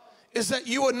 Is that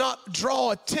you would not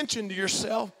draw attention to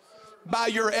yourself by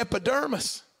your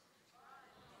epidermis.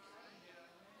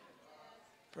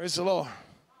 Praise the Lord.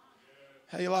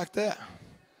 How you like that?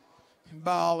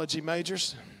 Biology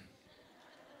majors.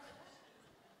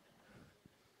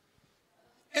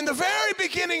 In the very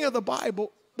beginning of the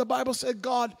Bible the Bible said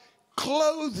God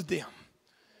clothed them,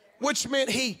 which meant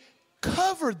he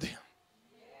covered them.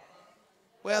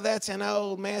 Well, that's an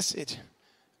old message.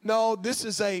 No, this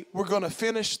is a we're going to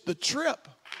finish the trip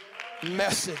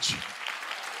message.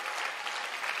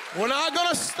 We're not going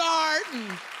to start and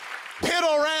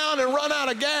piddle around and run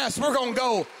out of gas. We're going to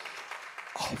go.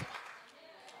 Oh.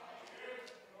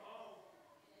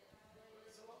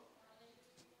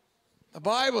 The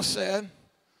Bible said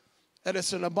that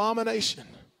it's an abomination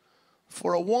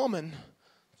for a woman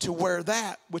to wear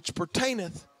that which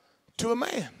pertaineth to a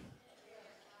man.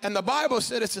 And the Bible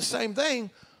said it's the same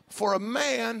thing for a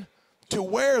man to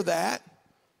wear that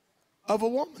of a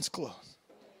woman's clothes.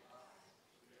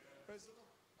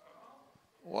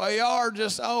 Well, you are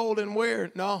just old and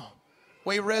weird. No,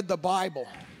 we read the Bible.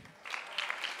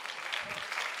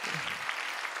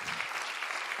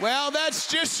 Well, that's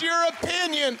just your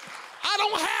opinion. I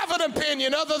don't have an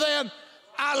opinion other than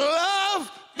I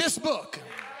love this book.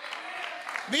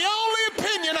 The only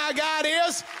opinion I got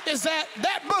is that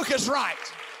that book is right.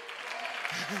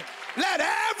 Let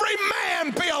every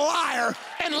man be a liar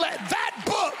and let that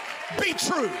book be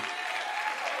true.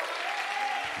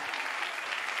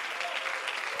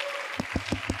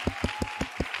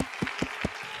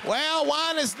 Well,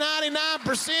 wine is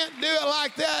 99%, do it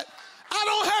like that. I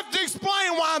don't have to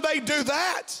explain why they do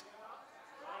that.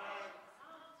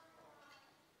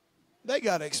 They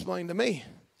got to explain to me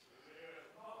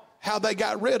how they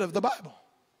got rid of the Bible.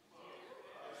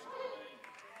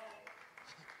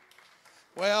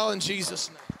 Well, in Jesus'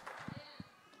 name.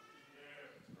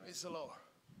 Praise the Lord.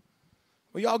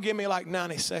 Will y'all give me like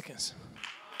 90 seconds?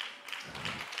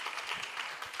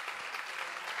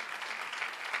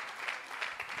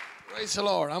 Praise the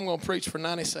Lord. I'm going to preach for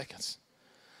 90 seconds.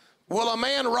 Will a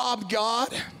man rob God?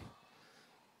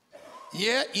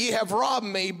 Yet ye have robbed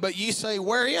me, but ye say,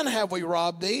 wherein have we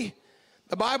robbed thee?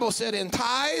 The Bible said, in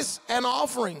tithes and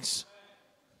offerings.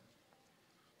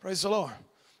 Praise the Lord.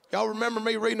 Y'all remember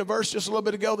me reading a verse just a little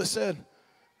bit ago that said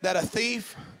that a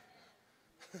thief,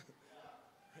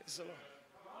 praise the Lord,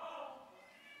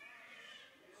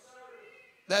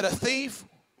 that a thief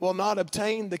will not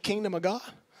obtain the kingdom of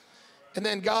God? And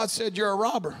then God said, you're a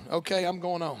robber. Okay, I'm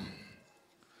going on.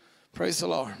 Praise the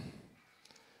Lord.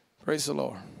 Praise the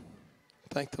Lord.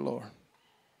 Thank the Lord.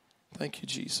 Thank you,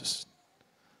 Jesus.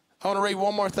 I want to read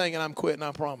one more thing and I'm quitting,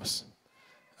 I promise.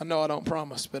 I know I don't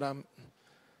promise, but I'm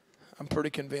pretty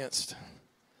convinced.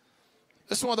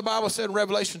 This is what the Bible said in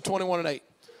Revelation 21:8.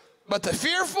 But the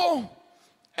fearful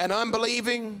and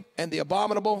unbelieving and the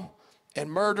abominable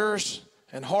and murderers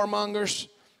and whoremongers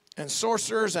and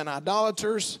sorcerers and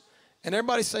idolaters, and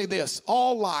everybody say this,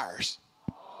 all liars.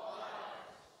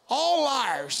 All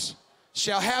liars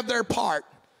shall have their part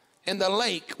in the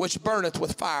lake which burneth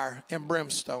with fire and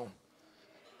brimstone.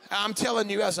 I'm telling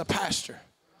you as a pastor,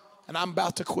 and I'm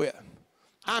about to quit,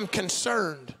 I'm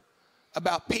concerned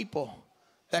about people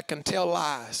that can tell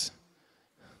lies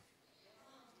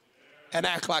and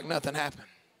act like nothing happened.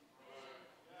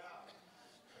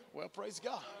 Well, praise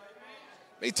God.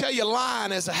 Let me tell you,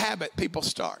 lying is a habit people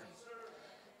start.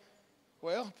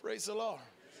 Well, praise the Lord.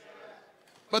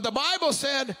 But the Bible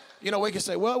said, you know, we can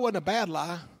say, well, it wasn't a bad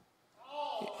lie.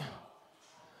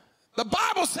 The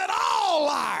Bible said all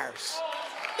liars.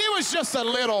 It was just a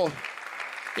little,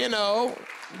 you know,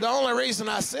 the only reason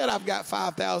I said I've got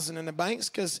 5,000 in the banks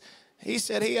because he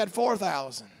said he had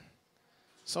 4,000.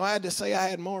 So I had to say I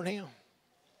had more than him.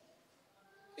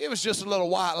 It was just a little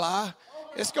white lie.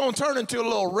 It's going to turn into a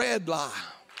little red lie.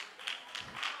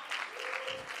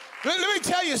 Let me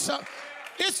tell you something.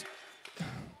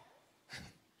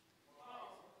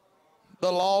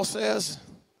 The law says,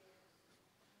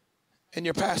 and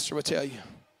your pastor will tell you,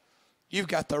 you've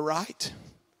got the right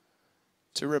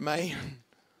to remain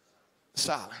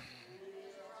silent.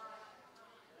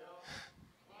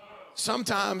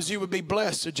 Sometimes you would be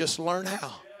blessed to just learn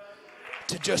how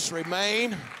to just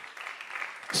remain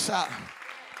silent.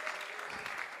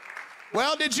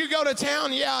 Well, did you go to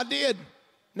town? Yeah, I did.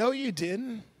 No, you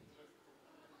didn't.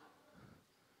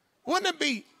 Wouldn't it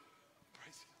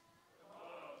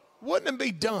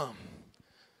be dumb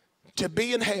to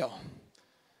be in hell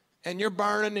and you're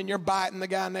burning and you're biting the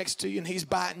guy next to you and he's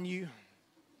biting you?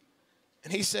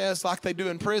 And he says, like they do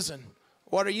in prison,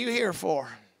 what are you here for?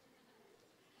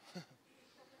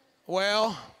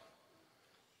 Well,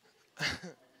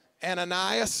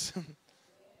 Ananias,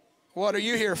 what are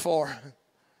you here for?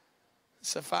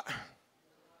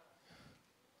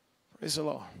 Praise the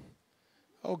Lord.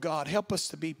 Oh God, help us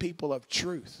to be people of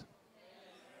truth.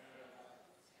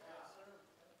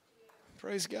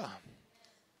 Praise God.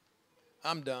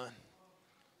 I'm done.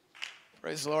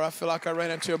 Praise the Lord. I feel like I ran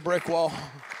into a brick wall.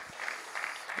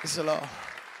 Praise the Lord.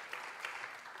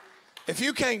 If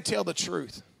you can't tell the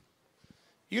truth,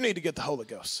 you need to get the Holy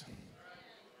Ghost.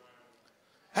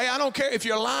 Hey, I don't care if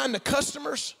you're lying to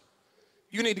customers,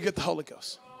 you need to get the Holy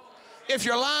Ghost. If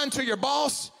you're lying to your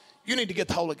boss, you need to get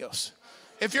the Holy Ghost.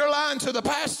 If you're lying to the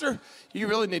pastor, you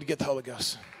really need to get the Holy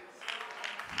Ghost.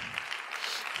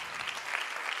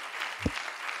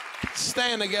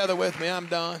 Stand together with me. I'm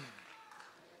done.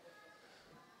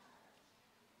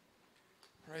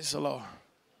 Praise the Lord.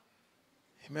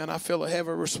 Amen. I feel a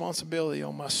heavy responsibility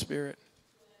on my spirit.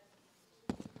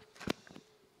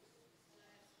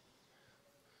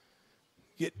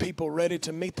 Get people ready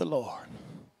to meet the Lord.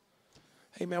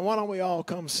 Amen. Why don't we all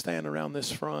come stand around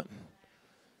this front?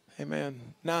 Amen.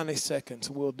 90 seconds.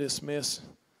 We'll dismiss.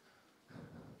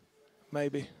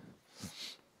 Maybe.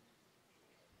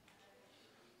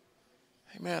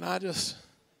 Amen. I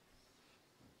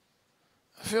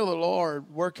feel the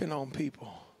Lord working on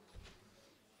people.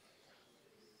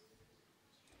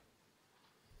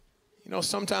 You know,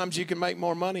 sometimes you can make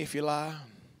more money if you lie.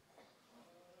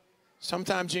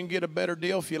 Sometimes you can get a better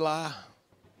deal if you lie.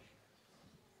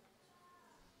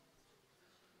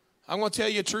 I'm going to tell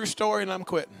you a true story and I'm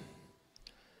quitting.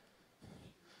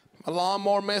 My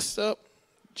lawnmower messed up.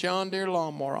 John Deere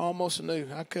lawnmower, almost new.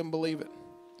 I couldn't believe it.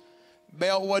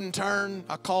 Belt wouldn't turn.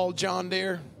 I called John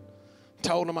Deere.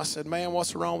 Told him, I said, man,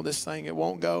 what's wrong with this thing? It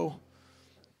won't go.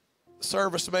 The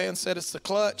serviceman said it's the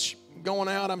clutch going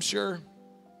out, I'm sure.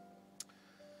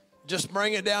 Just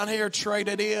bring it down here, trade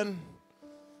it in.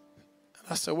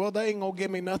 I said, well, they ain't going to give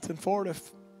me nothing for it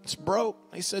if it's broke.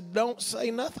 He said, don't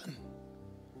say nothing.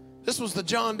 This was the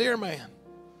John Deere man.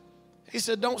 He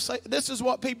said, don't say, this is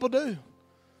what people do.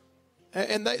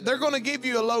 And they're going to give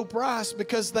you a low price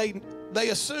because they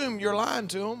assume you're lying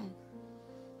to them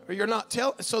or you're not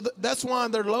telling. So that's why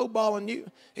they're lowballing you.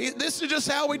 This is just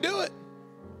how we do it.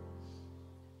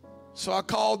 So I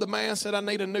called the man, said, I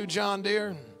need a new John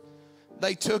Deere.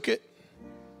 They took it.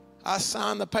 I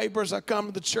signed the papers. I come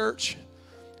to the church.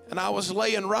 And I was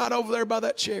laying right over there by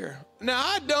that chair. Now,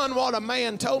 I'd done what a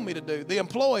man told me to do. The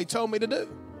employee told me to do.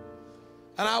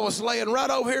 And I was laying right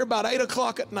over here about 8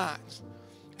 o'clock at night.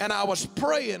 And I was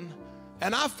praying.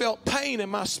 And I felt pain in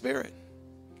my spirit.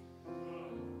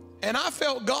 And I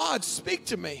felt God speak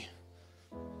to me.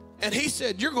 And he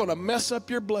said, you're going to mess up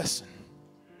your blessing.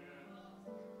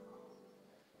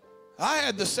 I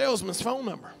had the salesman's phone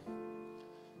number.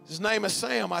 His name is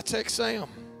Sam. I text Sam.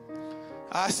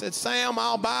 I said, Sam,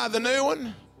 I'll buy the new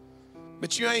one,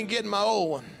 but you ain't getting my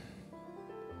old one.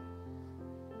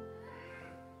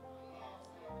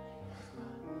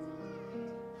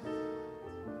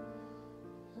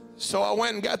 So I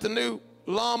went and got the new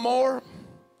lawnmower.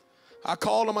 I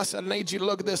called him. I said, I need you to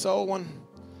look at this old one.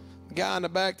 The guy in the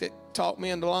back that talked me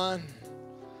into line.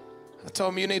 I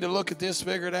told him, you need to look at this,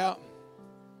 figure it out.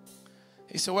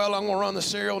 He said, well, I'm going to run the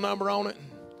serial number on it.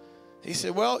 He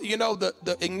said, well, you know,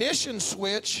 the ignition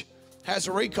switch has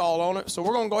a recall on it, so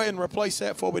we're going to go ahead and replace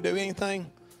that before we do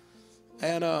anything.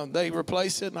 And they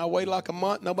replaced it, and I waited like a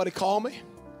month. Nobody called me.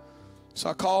 So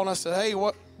I called, and I said, hey,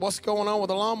 what's going on with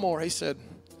the lawnmower? He said,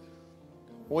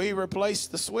 we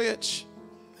replaced the switch,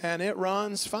 and it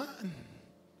runs fine.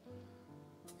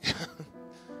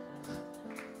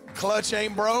 Clutch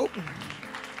ain't broke.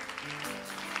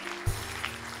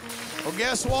 Well,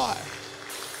 guess what?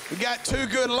 We got 2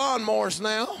 good lawnmowers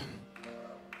now.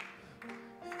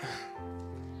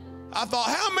 I thought,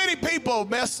 how many people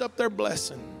mess up their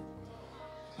blessing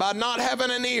by not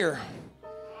having an ear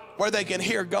where they can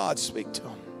hear God speak to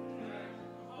them?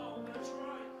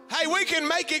 Hey, we can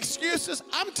make excuses.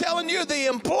 I'm telling you, the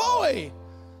employee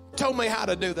told me how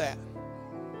to do that.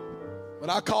 But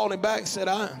I called him back and said,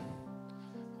 I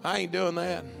ain't doing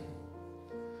that.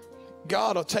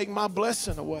 God will take my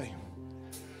blessing away.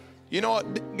 You know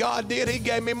what God did? He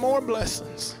gave me more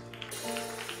blessings.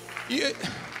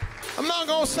 I'm not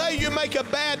going to say you make a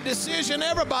bad decision.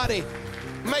 Everybody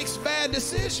makes bad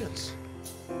decisions.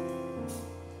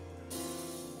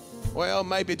 Well,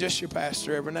 maybe just your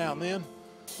pastor every now and then.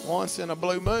 Once in a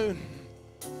blue moon.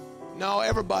 No,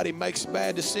 everybody makes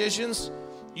bad decisions.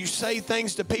 You say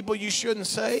things to people you shouldn't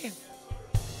say.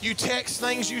 You text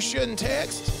things you shouldn't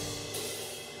text.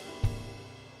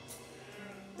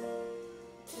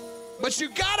 But you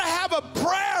got to have a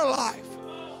prayer life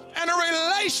and a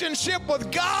relationship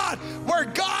with God where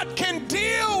God can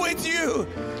deal with you.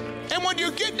 And when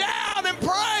you get down and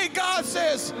pray, God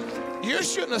says, you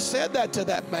shouldn't have said that to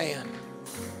that man.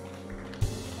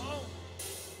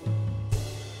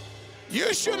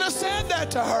 You shouldn't have said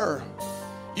that to her.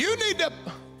 You need to...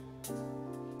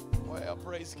 Well,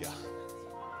 praise God.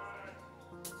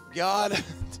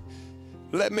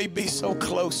 let me be so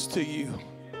close to you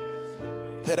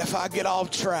that if I get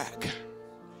off track,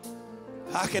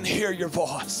 I can hear your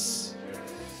voice.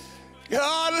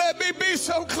 God, let me be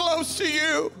so close to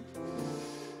you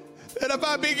that if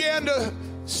I begin to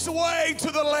sway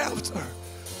to the left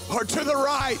or to the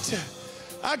right,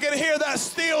 I can hear that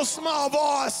still small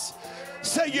voice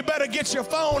say, you better get your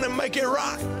phone and make it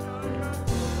right.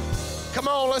 Come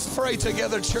on, let's pray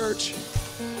together, church.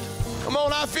 Come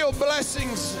on, I feel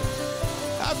blessings.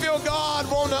 I feel God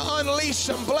wanting to unleash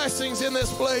some blessings in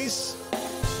this place.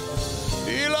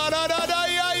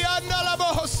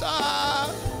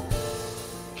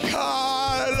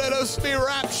 God, let us be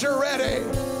rapture ready.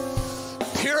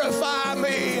 Purify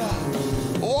me.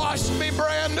 Wash me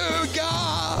brand new,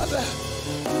 God.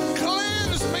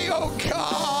 Cleanse me, oh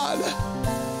God.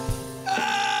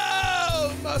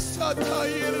 Oh,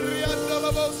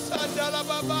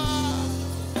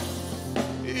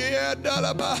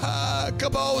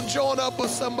 come on, join up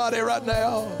with somebody right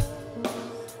now.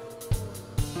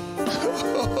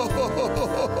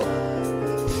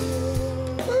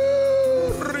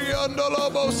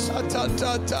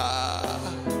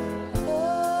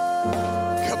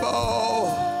 Come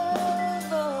on.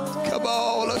 Come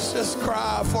on, let's just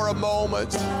cry for a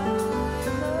moment.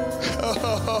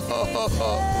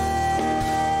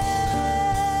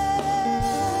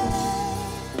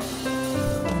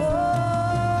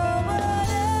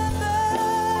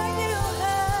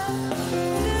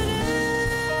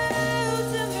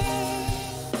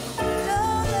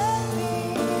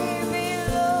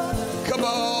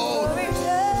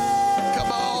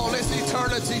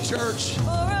 Church. Come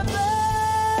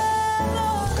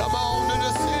on, the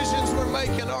decisions we're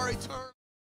making are eternal.